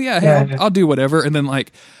was like, oh yeah, hey, I'll do whatever. And then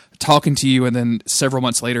like talking to you. And then several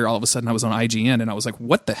months later, all of a sudden I was on IGN and I was like,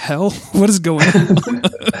 what the hell? What is going on?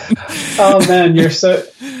 Oh man, you're so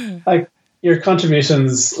like your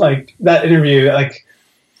contributions, like that interview, like,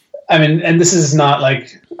 I mean, and this is not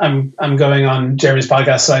like I'm going on Jeremy's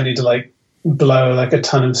podcast, so I need to like blow like a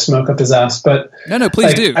ton of smoke up his ass. But no, please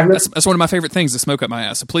like, do. That's one of my favorite things, to smoke up my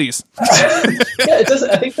ass. So please. Yeah, it does.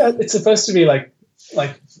 I think that it's supposed to be like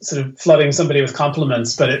sort of flooding somebody with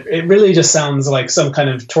compliments, but it really just sounds like some kind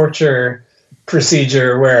of torture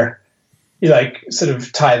procedure where you like sort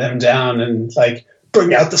of tie them down and like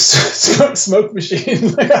bring out the smoke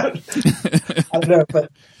machine. Like, I don't know, but.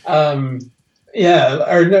 Yeah,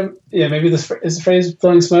 or no, yeah, maybe this is the phrase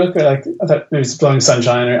blowing smoke, or like I thought maybe it's blowing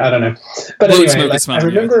sunshine, or I don't know. But blowing anyway, like, I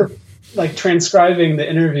remember like transcribing the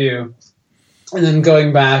interview, and then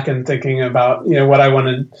going back and thinking about, what I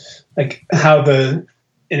wanted, like how the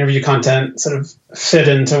interview content sort of fit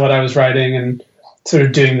into what I was writing, and sort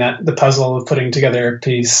of doing the puzzle of putting together a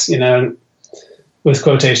piece, with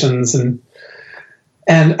quotations. And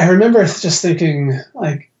I remember just thinking,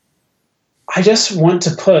 like, I just want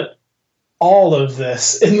to put all of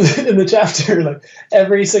this in the chapter, like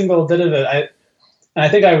every single bit of it. I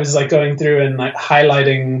think I was like going through and like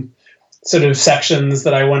highlighting sort of sections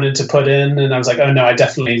that I wanted to put in, and I was like, oh no, I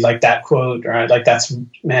definitely like that quote, or like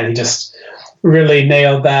he just really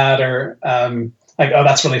nailed that, or like, oh,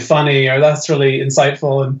 that's really funny, or that's really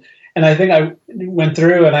insightful. And I think I went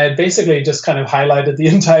through and I had basically just kind of highlighted the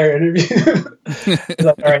entire interview.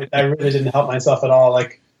 Like, all right, I really didn't help myself at all.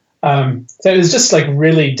 Like, so it was just like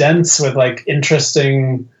really dense with like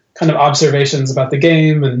interesting kind of observations about the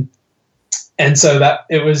game, and so that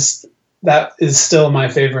is still my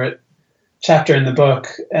favorite chapter in the book.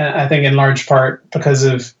 I think in large part because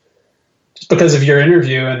of your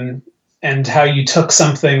interview and how you took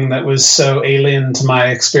something that was so alien to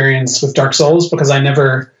my experience with Dark Souls, because I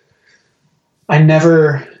never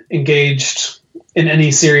engaged in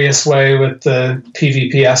any serious way with the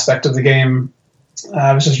PvP aspect of the game.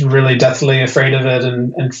 I was just really deathly afraid of it,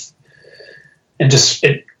 and just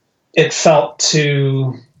it felt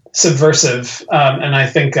too subversive, and I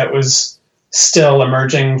think that was still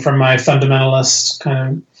emerging from my fundamentalist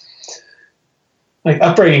kind of like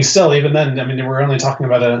upbringing. Still, even then, I mean, we're only talking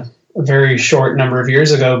about a very short number of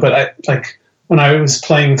years ago, but when I was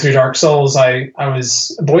playing through Dark Souls, I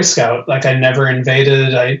was a Boy Scout. Like, I never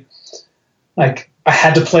invaded. I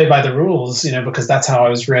had to play by the rules, because that's how I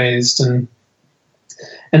was raised.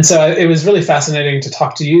 And so it was really fascinating to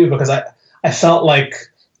talk to you, because I felt like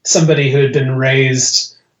somebody who had been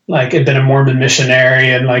raised, like had been a Mormon missionary,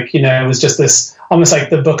 and like, it was just this almost like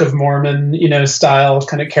the Book of Mormon, style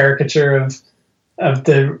kind of caricature of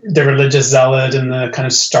the religious zealot in the kind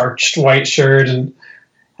of starched white shirt. And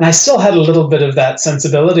I still had a little bit of that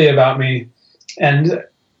sensibility about me. And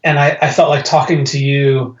I felt like talking to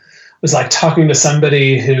you was like talking to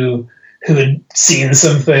somebody who had seen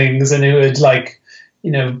some things, and who had like,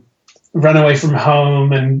 run away from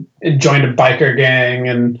home and joined a biker gang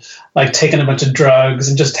and like taken a bunch of drugs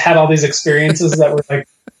and just had all these experiences that were like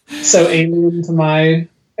so alien to my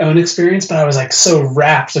own experience. But I was like so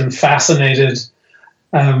wrapped and fascinated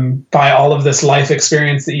by all of this life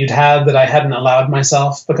experience that you'd had, that I hadn't allowed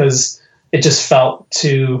myself, because it just felt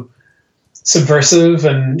too subversive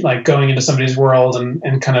and like going into somebody's world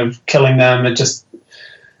and kind of killing them. It just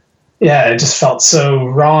felt so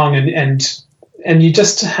wrong. And you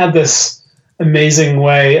just had this amazing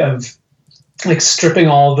way of like stripping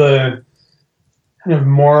all the kind of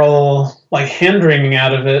moral like hand-wringing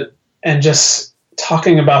out of it, and just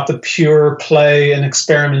talking about the pure play and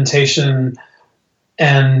experimentation.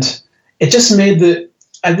 And it just made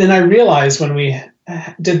then I realized when we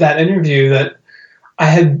did that interview that I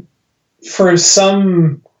had, for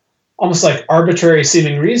some almost like arbitrary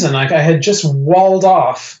seeming reason, like I had just walled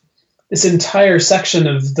off this entire section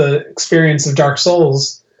of the experience of Dark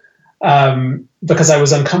Souls, because I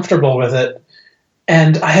was uncomfortable with it.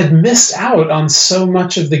 And I had missed out on so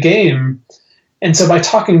much of the game. And so by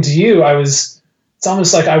talking to you, it's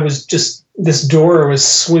almost like I was just, this door was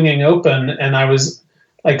swinging open, and I was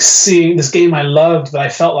like seeing this game I loved, that I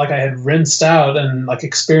felt like I had rinsed out and like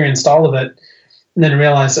experienced all of it. And then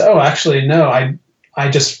realized, oh, actually, no, I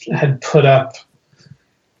just had put up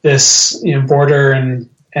this, border and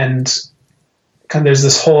kind of, there's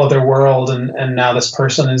this whole other world, and now this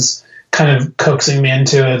person is kind of coaxing me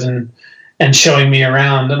into it and showing me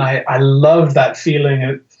around. And I loved that feeling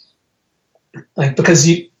of, like, because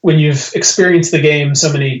when you've experienced the game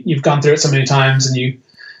you've gone through it so many times, and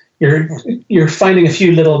you're finding a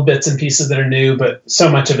few little bits and pieces that are new, but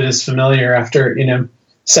so much of it is familiar after,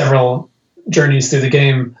 several journeys through the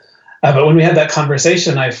game. But when we had that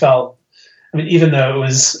conversation, I felt, I mean, even though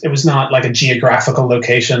it was not like a geographical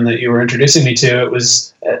location that you were introducing me to, it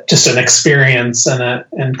was just an experience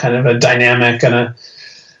and kind of a dynamic and a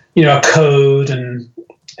code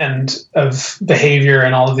and of behavior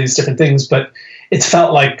and all of these different things. But it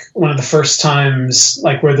felt like one of the first times,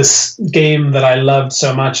 like, where this game that I loved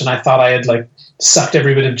so much and I thought I had like sucked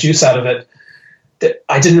every bit of juice out of it, that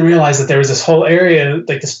I didn't realize that there was this whole area,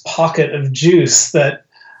 like this pocket of juice that,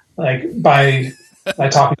 like, by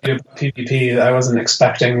talking to you about PvP, I wasn't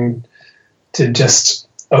expecting to just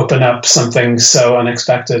open up something so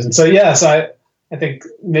unexpected. And so, I think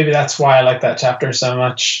maybe that's why I like that chapter so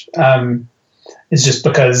much, is just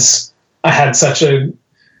because I had such a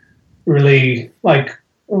really like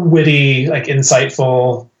witty, like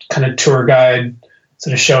insightful kind of tour guide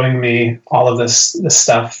sort of showing me all of this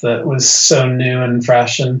stuff that was so new and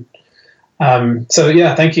fresh. And so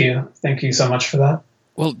yeah, thank you so much for that.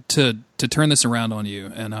 Well, to turn this around on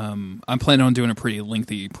you, and I'm planning on doing a pretty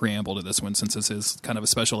lengthy preamble to this one, since this is kind of a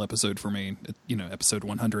special episode for me. Episode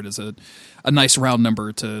 100 is a nice round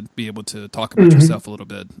number to be able to talk about yourself a little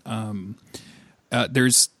bit.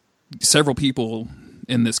 There's several people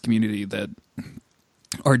in this community that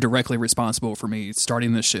are directly responsible for me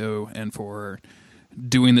starting this show and for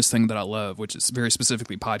doing this thing that I love, which is very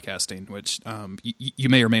specifically podcasting, which you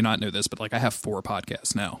may or may not know this, but like I have 4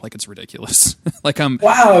 podcasts now. Like, it's ridiculous.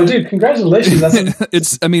 Wow, dude, congratulations.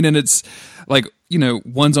 It's like,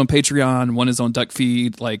 one's on Patreon, one is on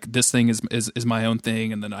Duckfeed. Like, this thing is my own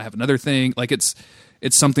thing. And then I have another thing. Like, it's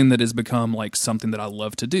something that has become like something that I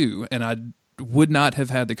love to do. And I would not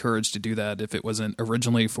have had the courage to do that if it wasn't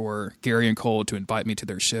originally for Gary and Cole to invite me to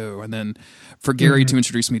their show. And then for Gary to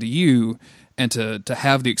introduce me to you, and to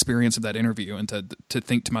have the experience of that interview, and to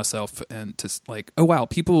think to myself and to like, oh wow,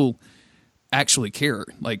 people actually care.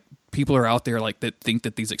 Like, people are out there like that think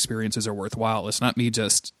that these experiences are worthwhile. It's not me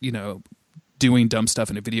just, doing dumb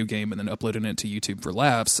stuff in a video game and then uploading it to YouTube for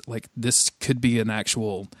laughs. Like, this could be an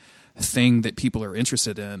actual thing that people are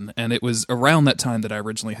interested in. And it was around that time that I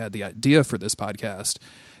originally had the idea for this podcast.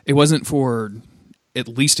 It wasn't for at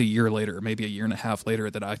least a year later, maybe a year and a half later,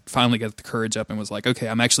 that I finally got the courage up and was like, okay,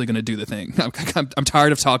 I'm actually going to do the thing. I'm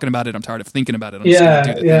tired of talking about it. I'm tired of thinking about it. I'm just going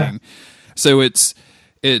to do the thing. So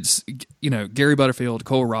it's Gary Butterfield,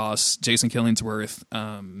 Cole Ross, Jason Killingsworth,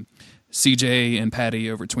 CJ and Patty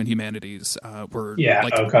over Twin Humanities were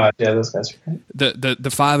oh god, yeah, those guys are great. The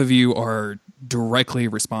 5 of you are directly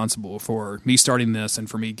responsible for me starting this and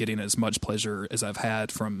for me getting as much pleasure as I've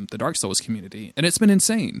had from the Dark Souls community, and it's been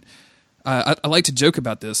insane. I like to joke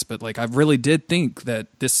about this, but like, I really did think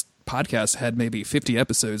that this podcast had maybe 50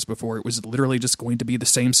 episodes before it was literally just going to be the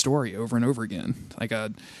same story over and over again. Like, I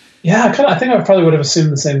think I probably would have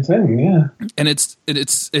assumed the same thing. Yeah, and it's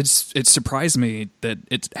surprised me that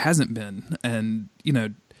it hasn't been. And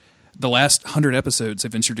the last 100 episodes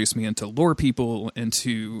have introduced me into lore people,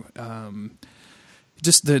 into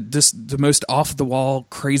just the most off the wall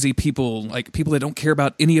crazy people, like people that don't care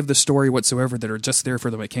about any of the story whatsoever, that are just there for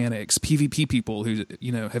the mechanics, PvP people who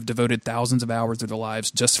have devoted thousands of hours of their lives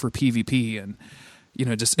just for PvP, and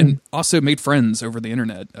and also made friends over the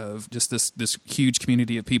internet of just this huge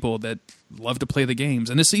community of people that love to play the games.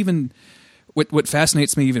 And it's even what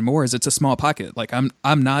fascinates me even more is it's a small pocket. Like, I'm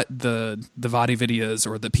not the Vadi Vidias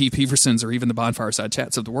or the P. Petersons or even the Bonfire Side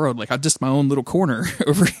Chats of the world. Like, I'm just my own little corner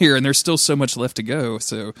over here, and there's still so much left to go.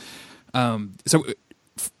 So,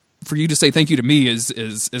 for you to say thank you to me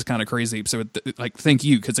is kind of crazy. So, like, thank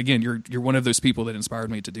you, because again, you're one of those people that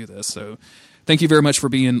inspired me to do this. So, thank you very much for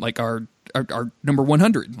being like our number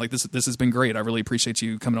 100. Like, this has been great. I really appreciate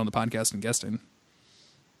you coming on the podcast and guesting.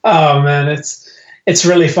 Oh man, it's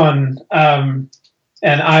really fun. And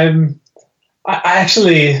I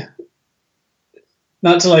actually,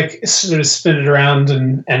 not to like sort of spin it around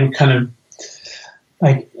and kind of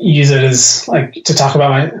like use it as like to talk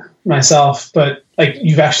about myself, but like,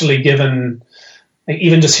 you've actually given, like,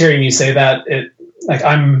 even just hearing you say that, it, like,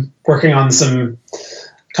 I'm working on some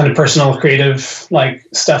kind of personal creative like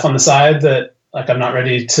stuff on the side that like I'm not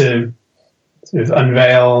ready to sort of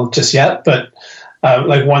unveil just yet, but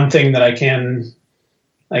like, one thing that I can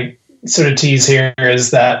like sort of tease here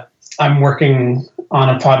is that I'm working on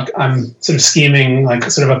I'm sort of scheming like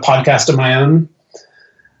sort of a podcast of my own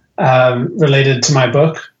related to my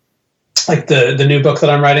book, like the new book that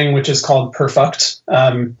I'm writing, which is called Perfect.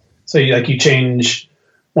 So you change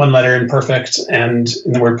one letter in perfect and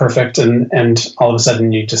in the word perfect, and all of a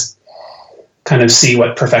sudden you just kind of see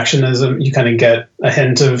what perfectionism, you kind of get a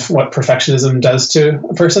hint of what perfectionism does to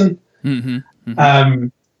a person. Mm-hmm. Mm-hmm.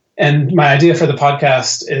 And my idea for the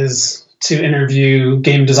podcast is to interview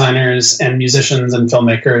game designers and musicians and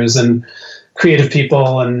filmmakers and creative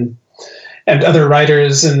people and other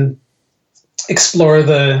writers, and explore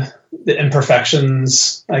the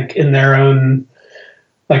imperfections like in their own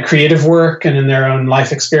like creative work and in their own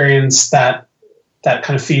life experience that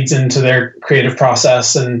kind of feeds into their creative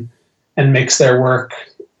process and makes their work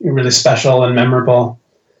really special and memorable.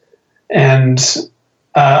 And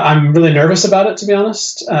I'm really nervous about it, to be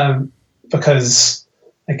honest, because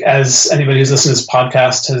like, as anybody who's listened to this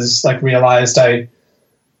podcast has like realized, I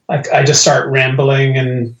just start rambling,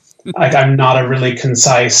 and like, I'm not a really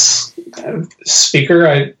concise speaker.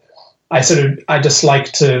 I just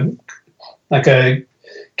like to, like a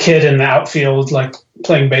kid in the outfield, like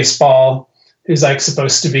playing baseball, who's like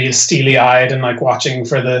supposed to be steely eyed and like watching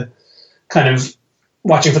for the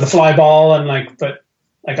fly ball, and like, but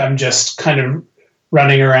like, I'm just kind of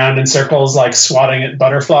running around in circles, like swatting at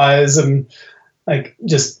butterflies and like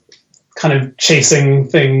just kind of chasing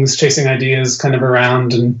ideas kind of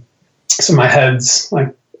around. And so my head's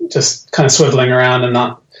like just kind of swiveling around and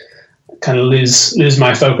not kind of lose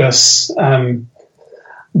my focus.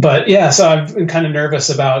 But yeah, so I've been kind of nervous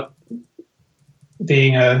about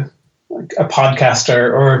being a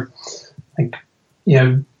podcaster, or like, you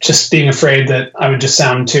know, just being afraid that I would just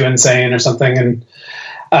sound too insane or something. And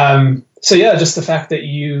so yeah, just the fact that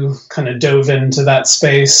you kind of dove into that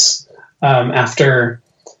space after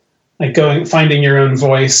like finding your own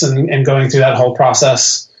voice and going through that whole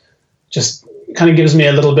process just kind of gives me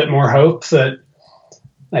a little bit more hope that,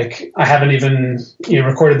 like, I haven't even, you know,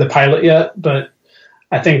 recorded the pilot yet, but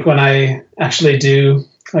I think when I actually do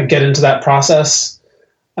like get into that process,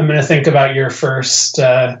 I'm going to think about your first,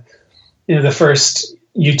 the first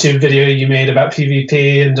YouTube video you made about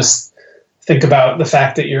PvP, and just think about the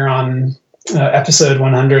fact that you're on episode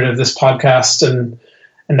 100 of this podcast, and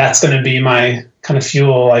that's going to be my kind of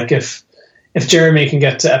fuel. Like if Jeremy can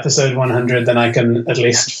get to episode 100, then I can at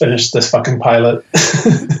least finish this fucking pilot.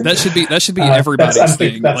 That should be everybody's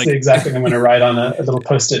thing. That's the exact thing I'm going to write on a little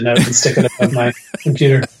Post-it note and stick it above my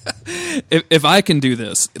computer. If I can do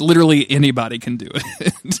this, literally anybody can do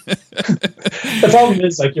it. The problem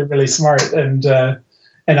is, like, you're really smart and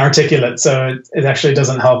articulate, so it actually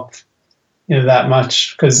doesn't help, you know, that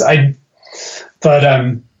much. But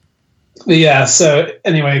yeah. So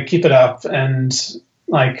anyway, keep it up, and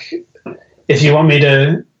like, if you want me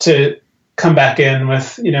to come back in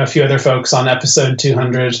with, you know, a few other folks on episode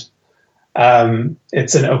 200,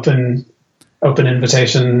 it's an open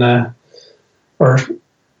invitation, or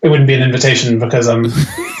it wouldn't be an invitation because I'm.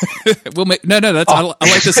 We'll make I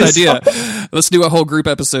like this idea. Let's do a whole group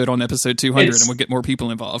episode on episode 200, and we'll get more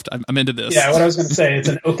people involved. I'm into this. Yeah, what I was going to say, it's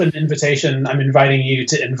an open invitation. I'm inviting you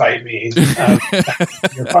to invite me to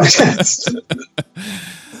your podcast.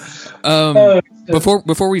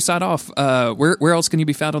 Before we sign off, where else can you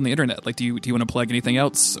be found on the internet? Like, do you want to plug anything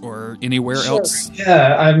else or anywhere else?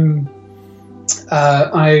 Yeah,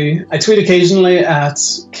 I tweet occasionally at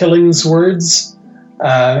Killingsworth,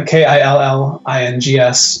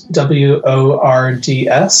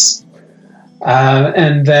 KILLINGSWORDS,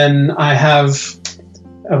 and then I have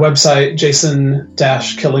a website,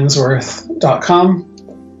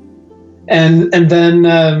 jason-killingsworth.com, and then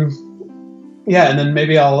and then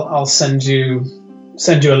maybe I'll send you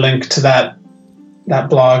a link to that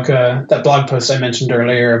blog post I mentioned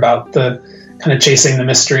earlier about the kind of chasing the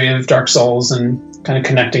mystery of Dark Souls and kind of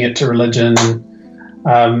connecting it to religion.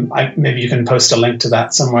 Maybe you can post a link to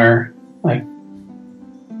that somewhere, like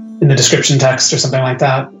in the description text or something like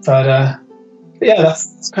that. But yeah,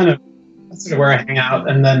 that's sort of where I hang out.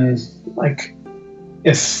 And then, like,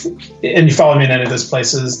 if you follow me in any of those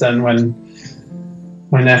places, then when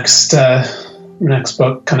my next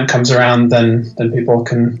book kind of comes around, then people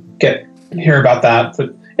can hear about that.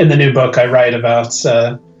 But in the new book, I write about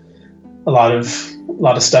a lot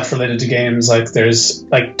of stuff related to games. Like, there's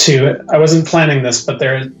like I wasn't planning this, but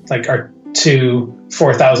there like are 2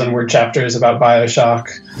 4,000-word chapters about BioShock,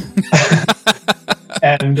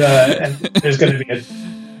 and there's going to be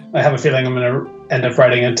I have a feeling I'm going to end up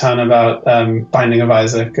writing a ton about Binding of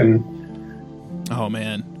Isaac. And oh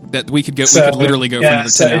man, that we could literally go for another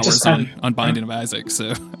 10 hours on Binding of Isaac.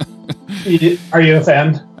 So, are you a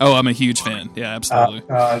fan? Oh, I'm a huge fan. Yeah, absolutely. Oh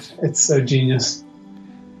God, it's so genius.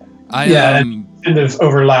 It kind of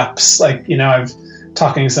overlaps. Like, you know, I've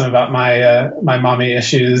talking some about my mommy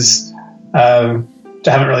issues, which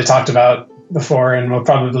I haven't really talked about before, and we'll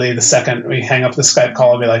probably, the second we hang up the Skype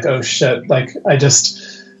call, I'll be like, oh shit, like I just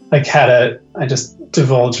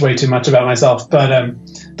divulged way too much about myself.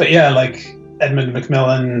 But yeah, like Edmund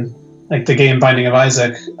Macmillan, like the game Binding of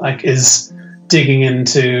Isaac, like is digging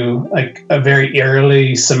into like a very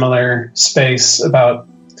eerily similar space about,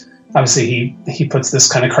 obviously he puts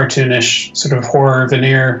this kind of cartoonish sort of horror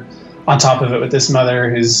veneer on top of it with this mother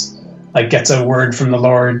who's like gets a word from the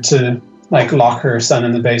Lord to like lock her son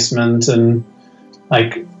in the basement and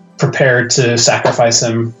like prepare to sacrifice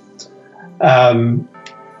him.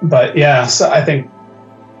 But yeah, so I think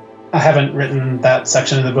I haven't written that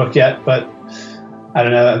section of the book yet, but I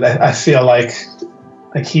don't know. I feel like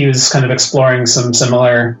he was kind of exploring some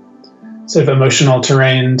similar sort of emotional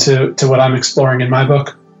terrain to what I'm exploring in my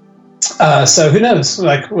book. So who knows?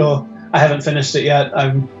 Like, I haven't finished it yet.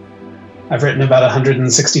 I've written about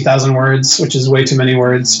 160,000 words, which is way too many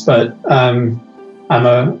words, but I'm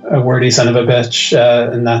a wordy son of a bitch,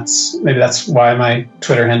 and that's why my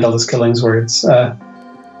Twitter handle is Killingsworth.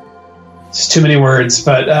 It's too many words,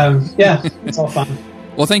 but yeah, it's all fun.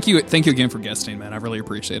 Well, thank you again for guesting, man. I really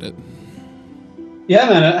appreciate it. Yeah,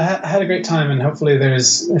 man, I had a great time, and hopefully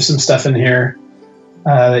there's some stuff in here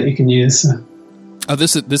that you can use. Oh,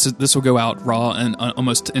 this will go out raw and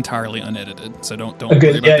almost entirely unedited. So don't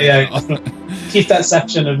worry about that. Keep that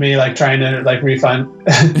section of me like trying to like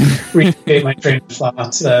recreate my train of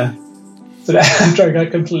thought. So after I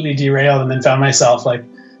got completely derailed and then found myself like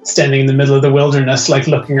standing in the middle of the wilderness, like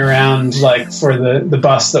looking around like for the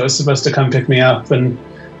bus that was supposed to come pick me up, and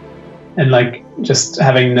like just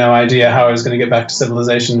having no idea how I was going to get back to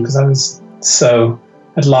civilization because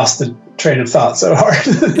I'd lost the train of thought so hard.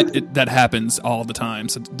 That happens all the time,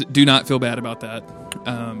 so do not feel bad about that.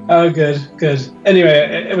 Good.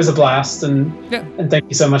 Anyway, it was a blast, and thank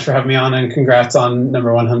you so much for having me on, and congrats on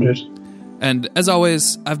number 100. And as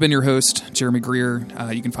always, I've been your host, Jeremy Greer.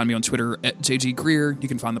 You can find me on Twitter at JG Greer. You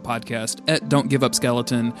can find the podcast at Don't Give Up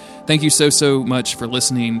Skeleton. Thank you so much for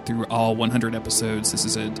listening through all 100 episodes. This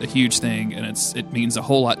is a huge thing, and it means a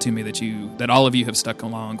whole lot to me that all of you have stuck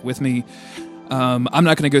along with me. I'm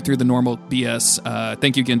not going to go through the normal BS.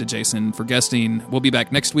 Thank you again to Jason for guesting. We'll be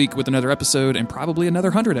back next week with another episode and probably another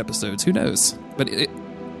 100 episodes. Who knows? But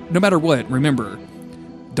no matter what, remember,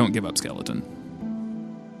 don't give up, Skeleton.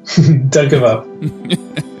 Don't give up.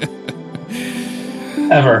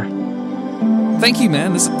 Ever. Thank you,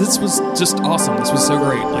 man. This was just awesome. This was so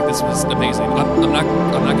great. Like, this was amazing. I'm not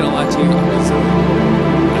going to lie to you.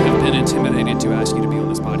 I have been intimidated to ask you to be on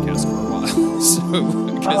this podcast for a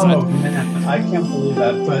while. Man, I can't believe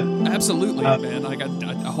that. But absolutely, man.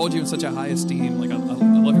 I hold you in such a high esteem. Like, I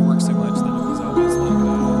love your work so much that it was always like